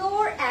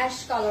সুন্দর অ্যাশ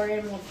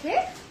কালারের মধ্যে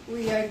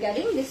we are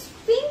getting this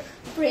pink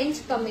print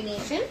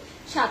combination.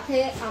 সাথে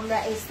আমরা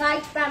এই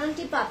সাইড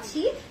প্যানেলটি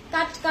পাচ্ছি,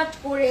 কাট কাট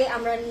করে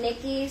আমরা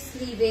নেকে,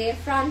 স্লিভে,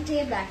 ফ্রন্টে,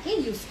 ব্যাকে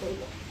ইউজ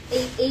করবো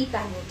এই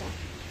প্যানেলটা।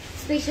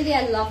 স্পেশালি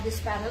আই লাভ দিস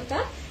প্যানেলটা,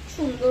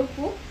 সুন্দর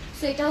খুব।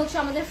 সো এটা হচ্ছে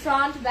আমাদের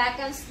ফ্রন্ট, ব্যাক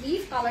অ্যান্ড স্লিভ।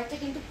 কালারটা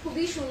কিন্তু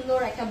খুবই সুন্দর,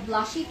 একটা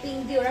ব্লাশি পিঙ্ক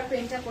দিয়ে ওরা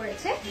প্রিন্টটা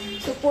করেছে।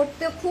 তো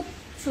পরতে খুব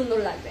সুন্দর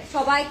লাগবে,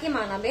 সবাইকে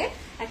মানাবে,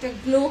 একটা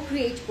গ্লো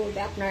ক্রিয়েট করবে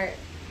আপনার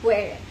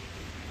ওয়ারে।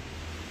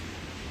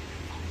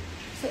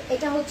 সো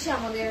এটা হচ্ছে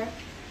আমাদের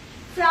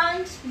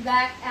front,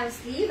 back and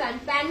sleeve. And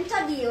প্যান্টটা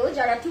দিয়েও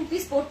যারা টু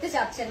পিস পরতে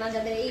চাচ্ছেন না,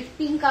 যাদের এই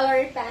পিঙ্ক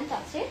কালারের প্যান্ট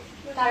আছে,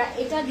 তারা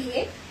এটা দিয়ে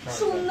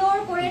সুন্দর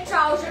করে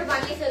ট্রাউজার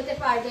বানিয়ে ফেলতে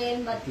পারবেন,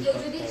 বা কেউ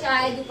যদি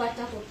চায়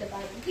দুপাট্টা করতে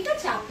পারবেন। ঠিক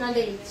আছে,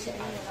 আপনাদের ইচ্ছে।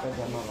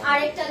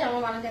 আরেকটা জামা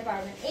বানাতে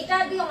পারবেন, এটা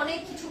দিয়ে অনেক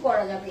কিছু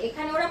করা যাবে।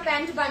 এখানে ওরা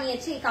প্যান্ট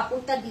বানিয়েছে এই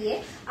কাপড়টা দিয়ে,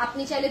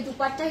 আপনি চাইলে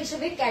দুপাট্টা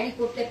হিসেবে ক্যারি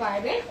করতে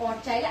পারবেন, আর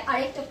চাইলে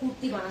আরেকটা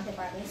কুর্তি বানাতে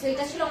পারবেন। সো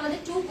এটা ছিল আমাদের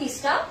টু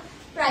পিসটা।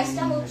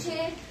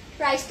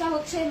 প্রাইসটা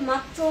হচ্ছে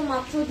মাত্র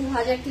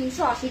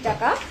 2380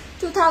 টাকা,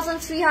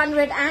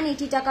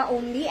 2380 টাকা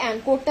অনলি। অ্যান্ড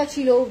কোডটা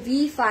ছিল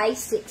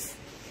V56,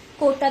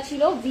 কোডটা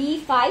ছিল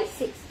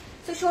V56।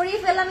 তো সরিয়ে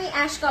ফেললাম এই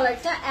অ্যাশ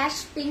কালারটা, অ্যাশ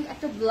পিঙ্ক,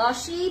 একটা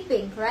ব্লাশি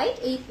পিঙ্ক, রাইট?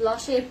 এই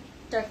ব্লাশের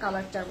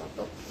কালারটার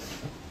মতো।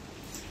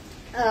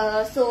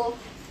 সো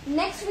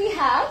নেক্সট উই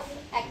হ্যাভ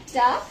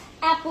একটা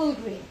অ্যাপল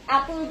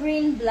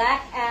গ্রিন,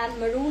 ব্ল্যাক অ্যান্ড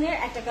মেরুনের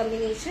একটা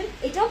কম্বিনেশন।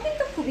 এটাও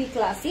কিন্তু খুবই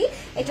ক্লাসি।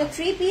 এটা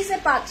থ্রি পিসে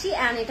পাচ্ছি,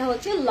 অ্যান্ড এটা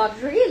হচ্ছে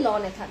লাক্সারি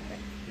লনে থাকবে।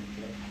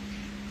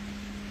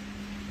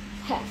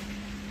 হ্যাঁ,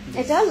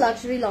 এটা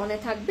লাক্সারি লনে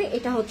থাকবে।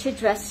 এটা হচ্ছে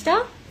ড্রেসটা,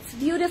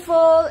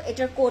 বিউটিফুল।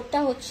 এটার কোডটা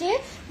হচ্ছে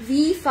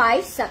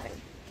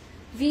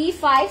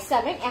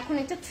V57। এখন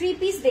একটা থ্রি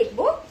পিস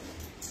দেখবো।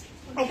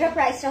 এটার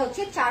প্রাইসটা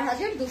হচ্ছে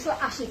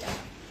 4280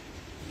 টাকা।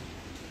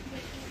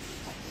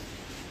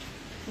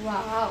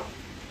 Wow,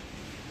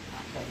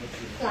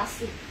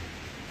 classic.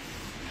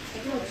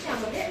 এটা হচ্ছে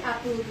আমাদের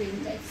অ্যাপল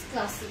গ্রিনটা, ইটস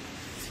ক্লাসিক,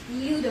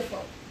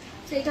 বিউটিফুল।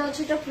 তো এটা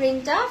হচ্ছে এটা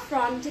প্রিন্টটা।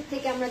 ফ্রন্ট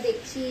থেকে আমরা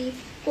দেখছি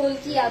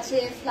কলকি আছে,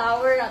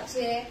 ফ্লাওয়ার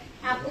আছে,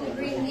 অ্যাপল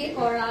গ্রিন দিয়ে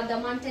করা।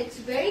 দামানটা ইটস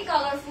ভেরি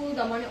কালারফুল,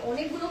 দামানে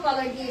অনেকগুলো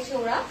কালার দিয়েছে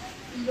ওরা।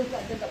 লুক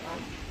এট দ্য দামান,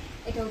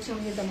 এটা হচ্ছে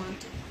আমাদের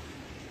দামানটা,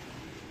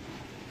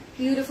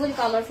 beautiful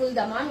colourful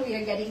Daman we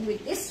are getting with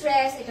this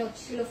dress. এটা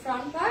হচ্ছিল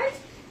front part,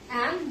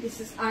 and this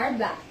is our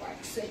back part.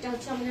 So এটা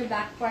হচ্ছে আমাদের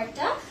ব্যাক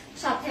পার্টটা।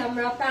 সাথে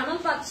আমরা প্যানেল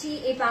পাচ্ছি,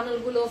 এই প্যানেল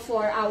গুলো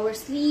for our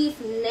sleeve,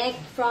 neck,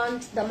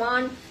 front,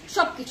 দামান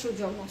সবকিছুর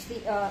জন্য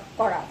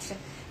করা আছে।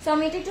 সো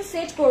আমি এটা একটু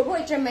সেট করবো।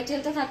 এটার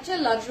মেটেরিয়ালটা থাকছে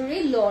লাক্সারি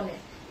লনে।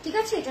 ঠিক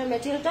আছে, এটার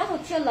মেটেরিয়ালটা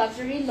হচ্ছে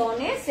লাক্সারি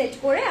লনে। সেট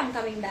করে আই এম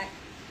কামিং ব্যাক।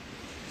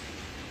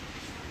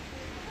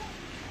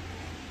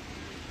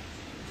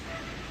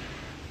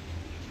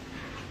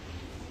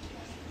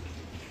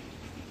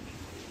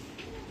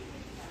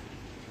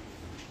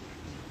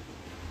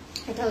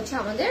 এটা হচ্ছে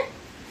আমাদের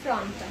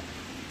ফ্রন্টটা,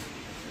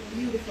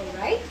 বিউটিফুল,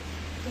 রাইট?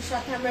 এর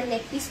সাথে আমরা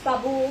নেক পিস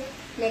পাবো।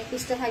 নেক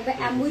পিসটা থাকবে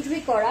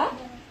এমব্রয়ডারি করা।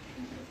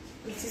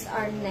 This is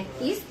our neck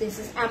piece, this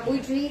is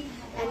embroidery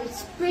and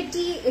it's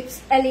pretty, it's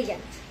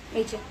elegant.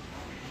 এই যে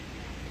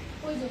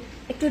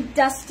একটু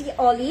ডাস্টি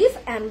অলিভ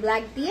এন্ড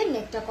ব্ল্যাক দিয়ে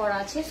নেকটা করা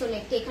আছে। সো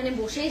নেকটা এখানে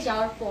বসে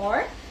যাওয়ার পর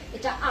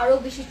এটা আরো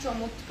বেশি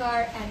চমৎকার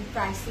এন্ড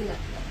প্রাইসি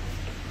লাগবে।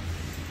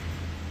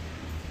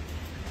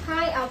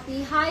 হাই আপি,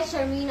 হাই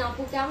শারমিন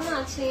আপু, কেমন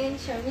আছেন?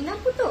 শারমিন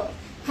আপু তো?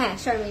 হ্যাঁ,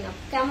 শারমিন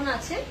আপু কেমন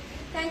আছেন?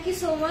 Thank you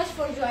so much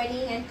for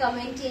joining and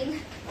commenting.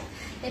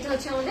 এটা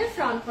হচ্ছে আমাদের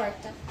ফ্রন্ট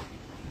পার্টটা,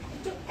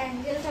 একটু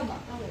অ্যাঙ্গেলটা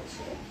বাঁকা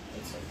হয়েছে।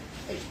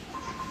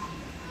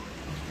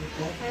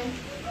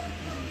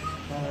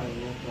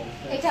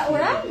 এটা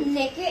ওরা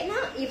নেকে না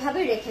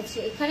এভাবে রেখেছে,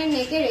 এখানে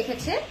নেকে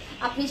রেখেছে,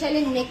 আপনি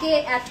চাইলে নেকে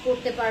অ্যাড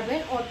করতে পারবেন,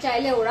 ওর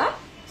চাইলে ওরা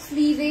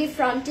স্লিভে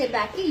ফ্রন্টে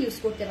ব্যাকে ইউজ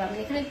করতে পারবেন।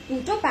 এখানে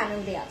দুটো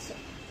প্যানেল দেওয়া আছে,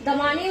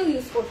 দামানেও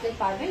ইউজ করতে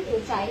পারবেন কেউ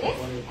চাইলে।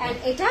 এন্ড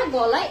এটা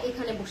গলায়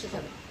এখানে বসে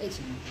যাবে, এই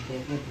যে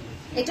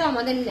এটা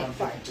আমাদের নেক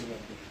পার্ট,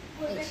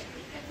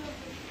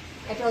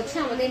 এটা হচ্ছে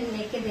আমাদের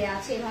নেকে দেয়া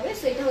আছে এভাবে।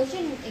 সো এটা হচ্ছে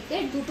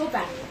নেকের দুটো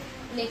প্যানেল,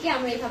 নেকে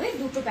আমরা এভাবে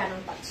দুটো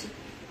প্যানেল পাচ্ছি।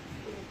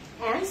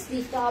 এন্ড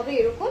স্লিভটা হবে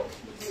এরকম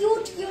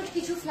কিউট কিউট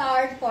কিছু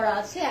ফ্লাওয়ার করা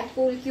আছে এন্ড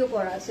পোলকিও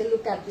করা আছে।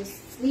 Look at this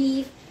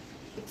sleeve,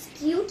 it's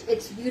cute,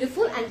 it's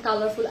beautiful and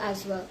colourful as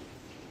well,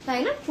 তাই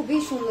না? খুবই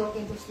সুন্দর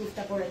কিন্তু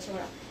স্লিভটা করেছে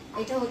ওরা।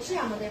 এটা হচ্ছে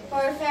আমাদের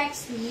পারফেক্ট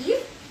স্লিভ।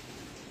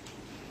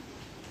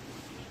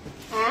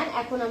 এন্ড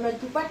এখন আমরা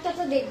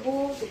দুপাট্টাটা দেখবো।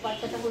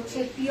 দুপাট্টাটা হচ্ছে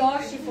পিওর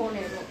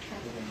শিফনের মধ্যে,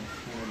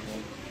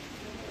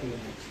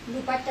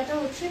 দুপাট্টাটা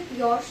হচ্ছে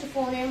পিওর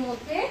শিফনের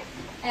মধ্যে।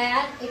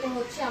 এন্ড এটা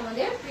হচ্ছে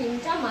আমাদের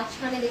প্রিন্টটা,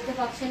 মাঝখানে দেখতে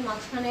পাচ্ছেন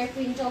মাঝখানের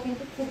প্রিন্টটাও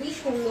কিন্তু খুবই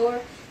সুন্দর,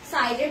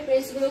 সাইডের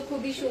প্রিন্টস গুলো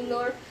খুবই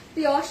সুন্দর।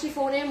 পিওর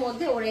শিফনের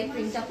মধ্যে ওরা এই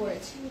প্রিন্টটা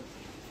করেছে।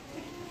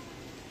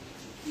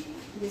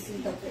 This is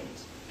the print.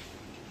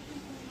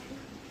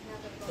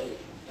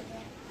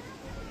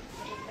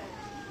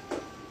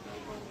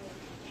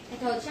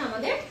 এটা হচ্ছে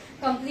আমাদের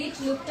কমপ্লিট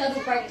লুকটা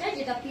দুপাট্টা,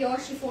 যেটা পিওর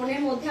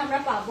শিফনের মধ্যে আমরা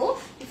পাবো।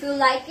 If you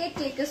like it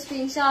take a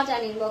screenshot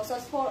and inbox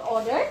us for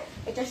order.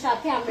 এটার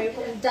সাথে আমরা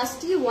এরকম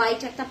ডাস্টি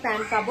হোয়াইট একটা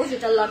প্যান্ট পাবো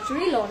যেটা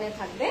লাক্সারি লনে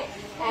থাকবে।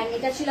 এন্ড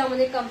এটা ছিল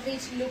আমাদের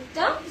কমপ্লিট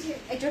লুকটা।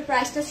 এটার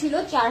প্রাইসটা ছিল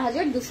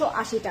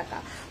 4280 টাকা,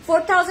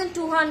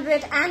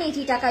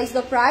 4280 টাকা ইজ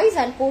দ্য প্রাইস।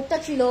 এন্ড কোডটা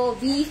ছিল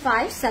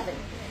V57,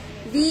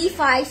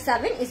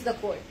 V57 is the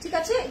code. ঠিক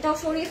আছে, এটাও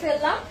সরিয়ে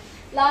ফেললাম।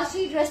 লাস্ট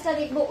এই ড্রেসটা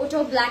দেখবো,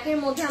 ওটাও ব্ল্যাক এর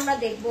মধ্যে আমরা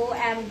দেখবো।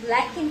 এন্ড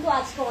ব্ল্যাক কিন্তু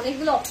আজকে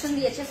অনেকগুলো অপশন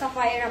দিয়েছে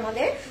সাফায়ার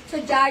আমাদের। সো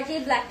যার যে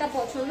ব্ল্যাকটা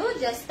পছন্দ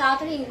জাস্ট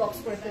তাড়াতাড়ি ইনবক্স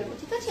করে ফেলবো,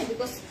 ঠিক আছে?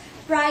 বিকজ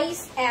প্রাইস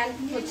এন্ড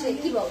হচ্ছে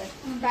কি বলে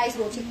প্রাইস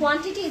বলছি,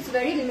 quantity is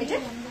very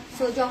limited.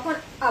 So যখন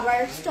আবার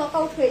স্টক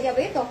আউট হয়ে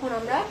যাবে তখন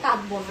আমরা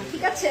কাটবো না,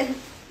 ঠিক আছে?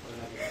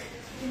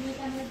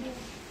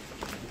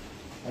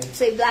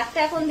 সেই ব্ল্যাকটা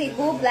এখন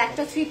দেখবো।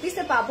 ব্ল্যাকটা 3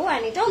 পিসে পাবো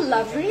এন্ড এটাও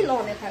লাক্সারি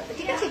লনে থাকবে,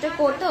 ঠিক আছে? এটার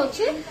কোডটা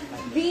হচ্ছে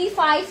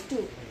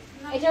V52,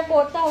 এটার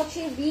কোডটা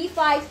হচ্ছে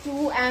V52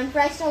 এন্ড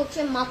প্রাইসটা হচ্ছে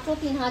মাত্র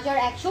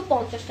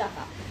 3150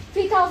 টাকা,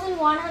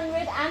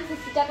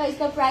 3150 টাকা is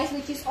the price,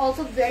 which is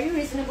also very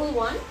reasonable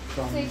one.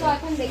 So এটা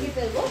এখন দেখে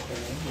ফেলবো।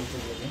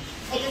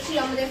 এটা ছিল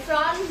আমাদের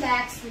front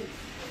back sleeve.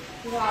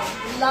 Wow,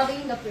 loving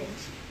the print.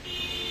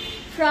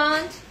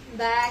 Front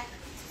back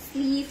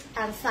sleeve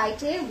and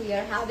সাইডে we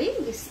are having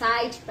the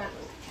side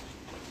panel.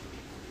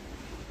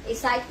 এই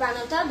সাইড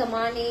প্যানেলটা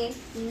দামানে,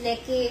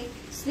 নেকে,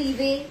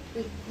 স্লিভে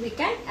উই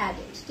ক্যান অ্যাড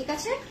ইট, ঠিক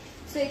আছে?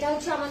 সো এটা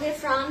হচ্ছে আমাদের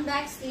ফ্রন্ট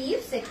ব্যাক স্লিভ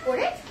সেট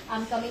করে। I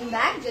am coming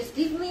back, just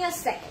give me a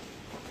second.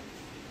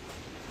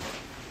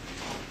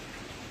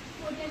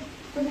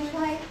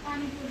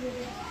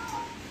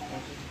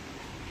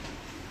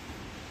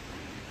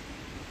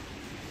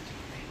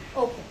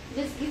 Okay,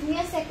 just give me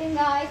a second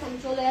guys, আমি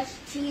চলে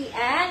আসছি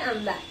and I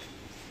am back.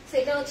 So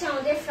এটা হচ্ছে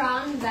আমাদের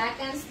ফ্রন্ট ব্যাক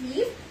এন্ড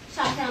স্লিভ।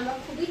 সাথে আমরা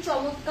খুবই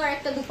চমৎকার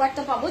একটা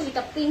দুপাট্টা পাবো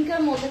যেটা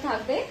পিঙ্কের মধ্যে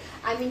থাকবে,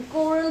 আই মিন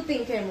কোরাল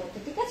পিঙ্কের মধ্যে,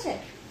 ঠিক আছে?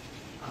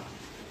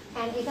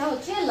 এন্ড এটা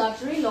হচ্ছে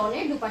লাক্সারি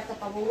লনের দুপাট্টা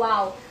পাবো।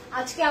 ওয়াও,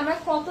 আজকে আমরা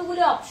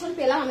কতগুলো অপশন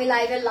পেলাম, আমি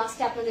লাইভের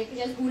লাস্টে আপনাদেরকে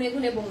জাস্ট গুনে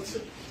গুনে বলছি।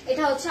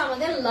 এটা হচ্ছে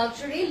আমাদের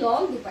luxury long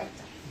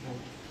dupatta.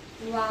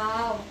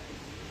 Wow,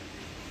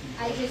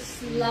 I just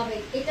love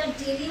ইট। এটা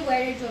ডেইলি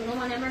ওয়্যার এর জন্য,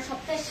 মানে আমরা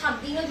সপ্তাহে 7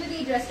 দিনও যদি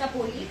এই ড্রেসটা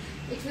পরি,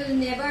 ইট উইল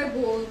নেভার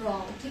গো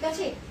রং, ঠিক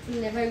আছে? It will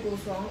never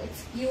goes wrong,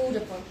 it's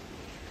beautiful.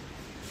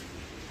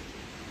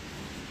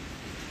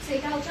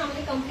 এটা হচ্ছে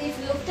আমাদের কমপ্লিট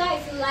লুকটা।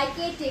 If you like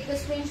it take a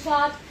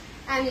screenshot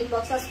and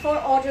inbox us for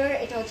order.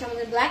 এটা হচ্ছে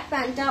আমাদের ব্ল্যাক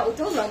প্যান্টটা,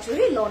 ওটাও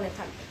লাক্সারি লনে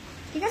থাকবে,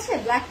 ঠিক আছে?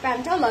 Black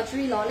প্যান্টটাও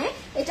luxury লনে।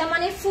 এটা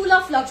মানে ফুল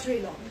অফ লাক্সারি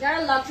লন। যারা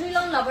লাক্সারি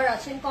লন লাভার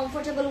আছেন,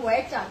 কমফোর্টেবল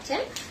ওয়্যার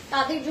চাচ্ছেন,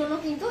 তাদের জন্য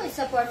কিন্তু ইটস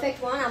আ পারফেক্ট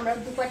ওয়ান। আমরা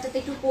দুপাট্টাতে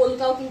একটু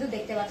পোলকাও কিন্তু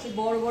দেখতে পাচ্ছি,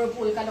 বড় বড়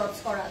পোলকা ডটস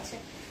করা আছে।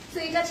 সো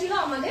এটা ছিল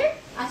আমাদের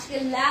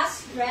আজকের last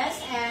dress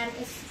and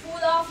it's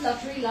full of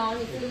luxury loan.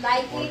 If you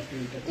like it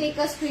take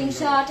a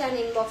screenshot and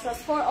inbox us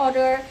for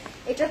order.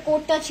 এটার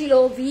কোডটা ছিল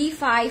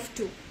V52,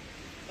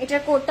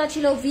 এটার কোডটা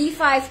ছিল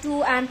V52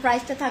 এন্ড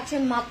প্রাইসটা থাকছে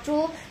মাত্র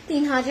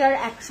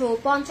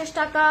 3150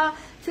 টাকা,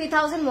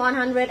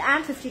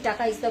 3150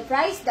 টাকা is the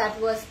price. That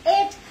was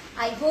it.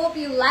 I hope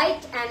you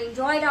liked and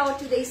enjoyed hour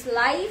today's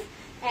live.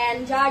 And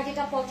যার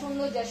যেটা পছন্দ,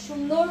 যা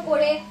সুন্দর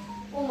করে,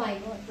 ও মাই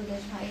গড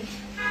প্রদেশ ভাই,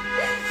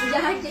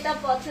 যার যেটা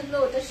পছন্দ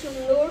ওটা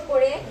সুন্দর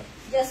করে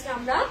জাস্ট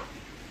আমরা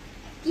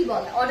কি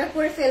বলে অর্ডার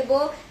করে ফেলবো।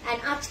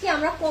 এন্ড আজকে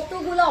আমরা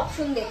কতগুলো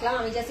অপশন দেখলাম,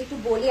 আমি জাস্ট একটু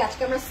বলি।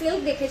 আজকে আমরা সিল্ক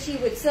দেখেছি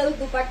উইথ সিল্ক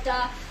দুপাট্টা,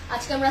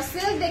 আজকে আমরা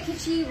সিল্ক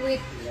দেখেছি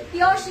উইথ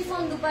পিওর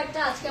শিফন দুপাট্টা,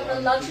 আজকে আমরা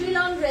লাক্সারি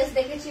লং ড্রেস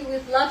দেখেছি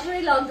উইথ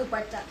লাক্সারি লং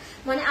দুপাট্টা।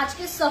 মানে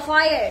আজকে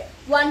সাফায়ার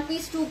 1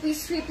 পিস 2 পিস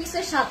 3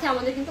 পিসের সাথে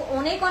আমাদের কিন্তু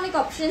অনেক অনেক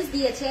অপশনস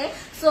দিয়েছে।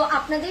 সো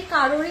আপনাদের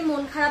কারোরই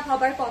মন খারাপ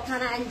হবার কথা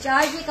না। এন্ড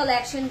যার যে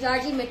কালেকশন, যার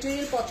যে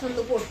মেটেরিয়াল পছন্দ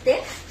করতে,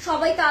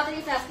 সবাই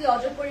তাড়াতাড়ি ফাস্টলি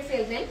অর্ডার করে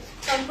ফেলবেন,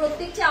 কারণ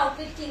প্রত্যেকটা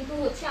আউটফিট কিন্তু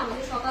হচ্ছে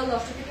আমাদের সকাল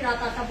 10টা থেকে রাত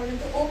 8টা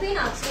পর্যন্ত ওপেন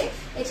আছে।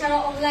 এছাড়া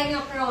অনলাইনে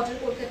আপনারা অর্ডার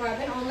করতে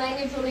পারবেন।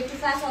 অনলাইনের জন্য একটু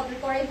ফাস্ট অর্ডার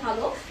করাই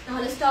ভালো,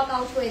 নাহলে স্টক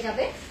আউট হয়ে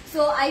যাবে।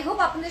 সো আই হোপ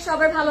আপনাদের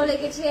সবার ভালো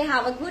লেগেছে।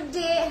 Have a good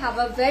day, have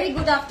a very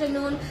good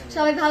afternoon.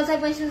 সবাই ভালো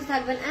থাকবেন, সুস্থ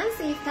থাকবেন এন্ড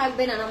সেফ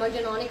থাকবেন, আর আমার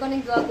জন্য অনেক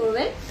অনেক দোয়া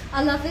করবেন।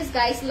 আল্লাহ হাফিজ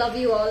গাইস, লাভ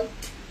ইউ অল।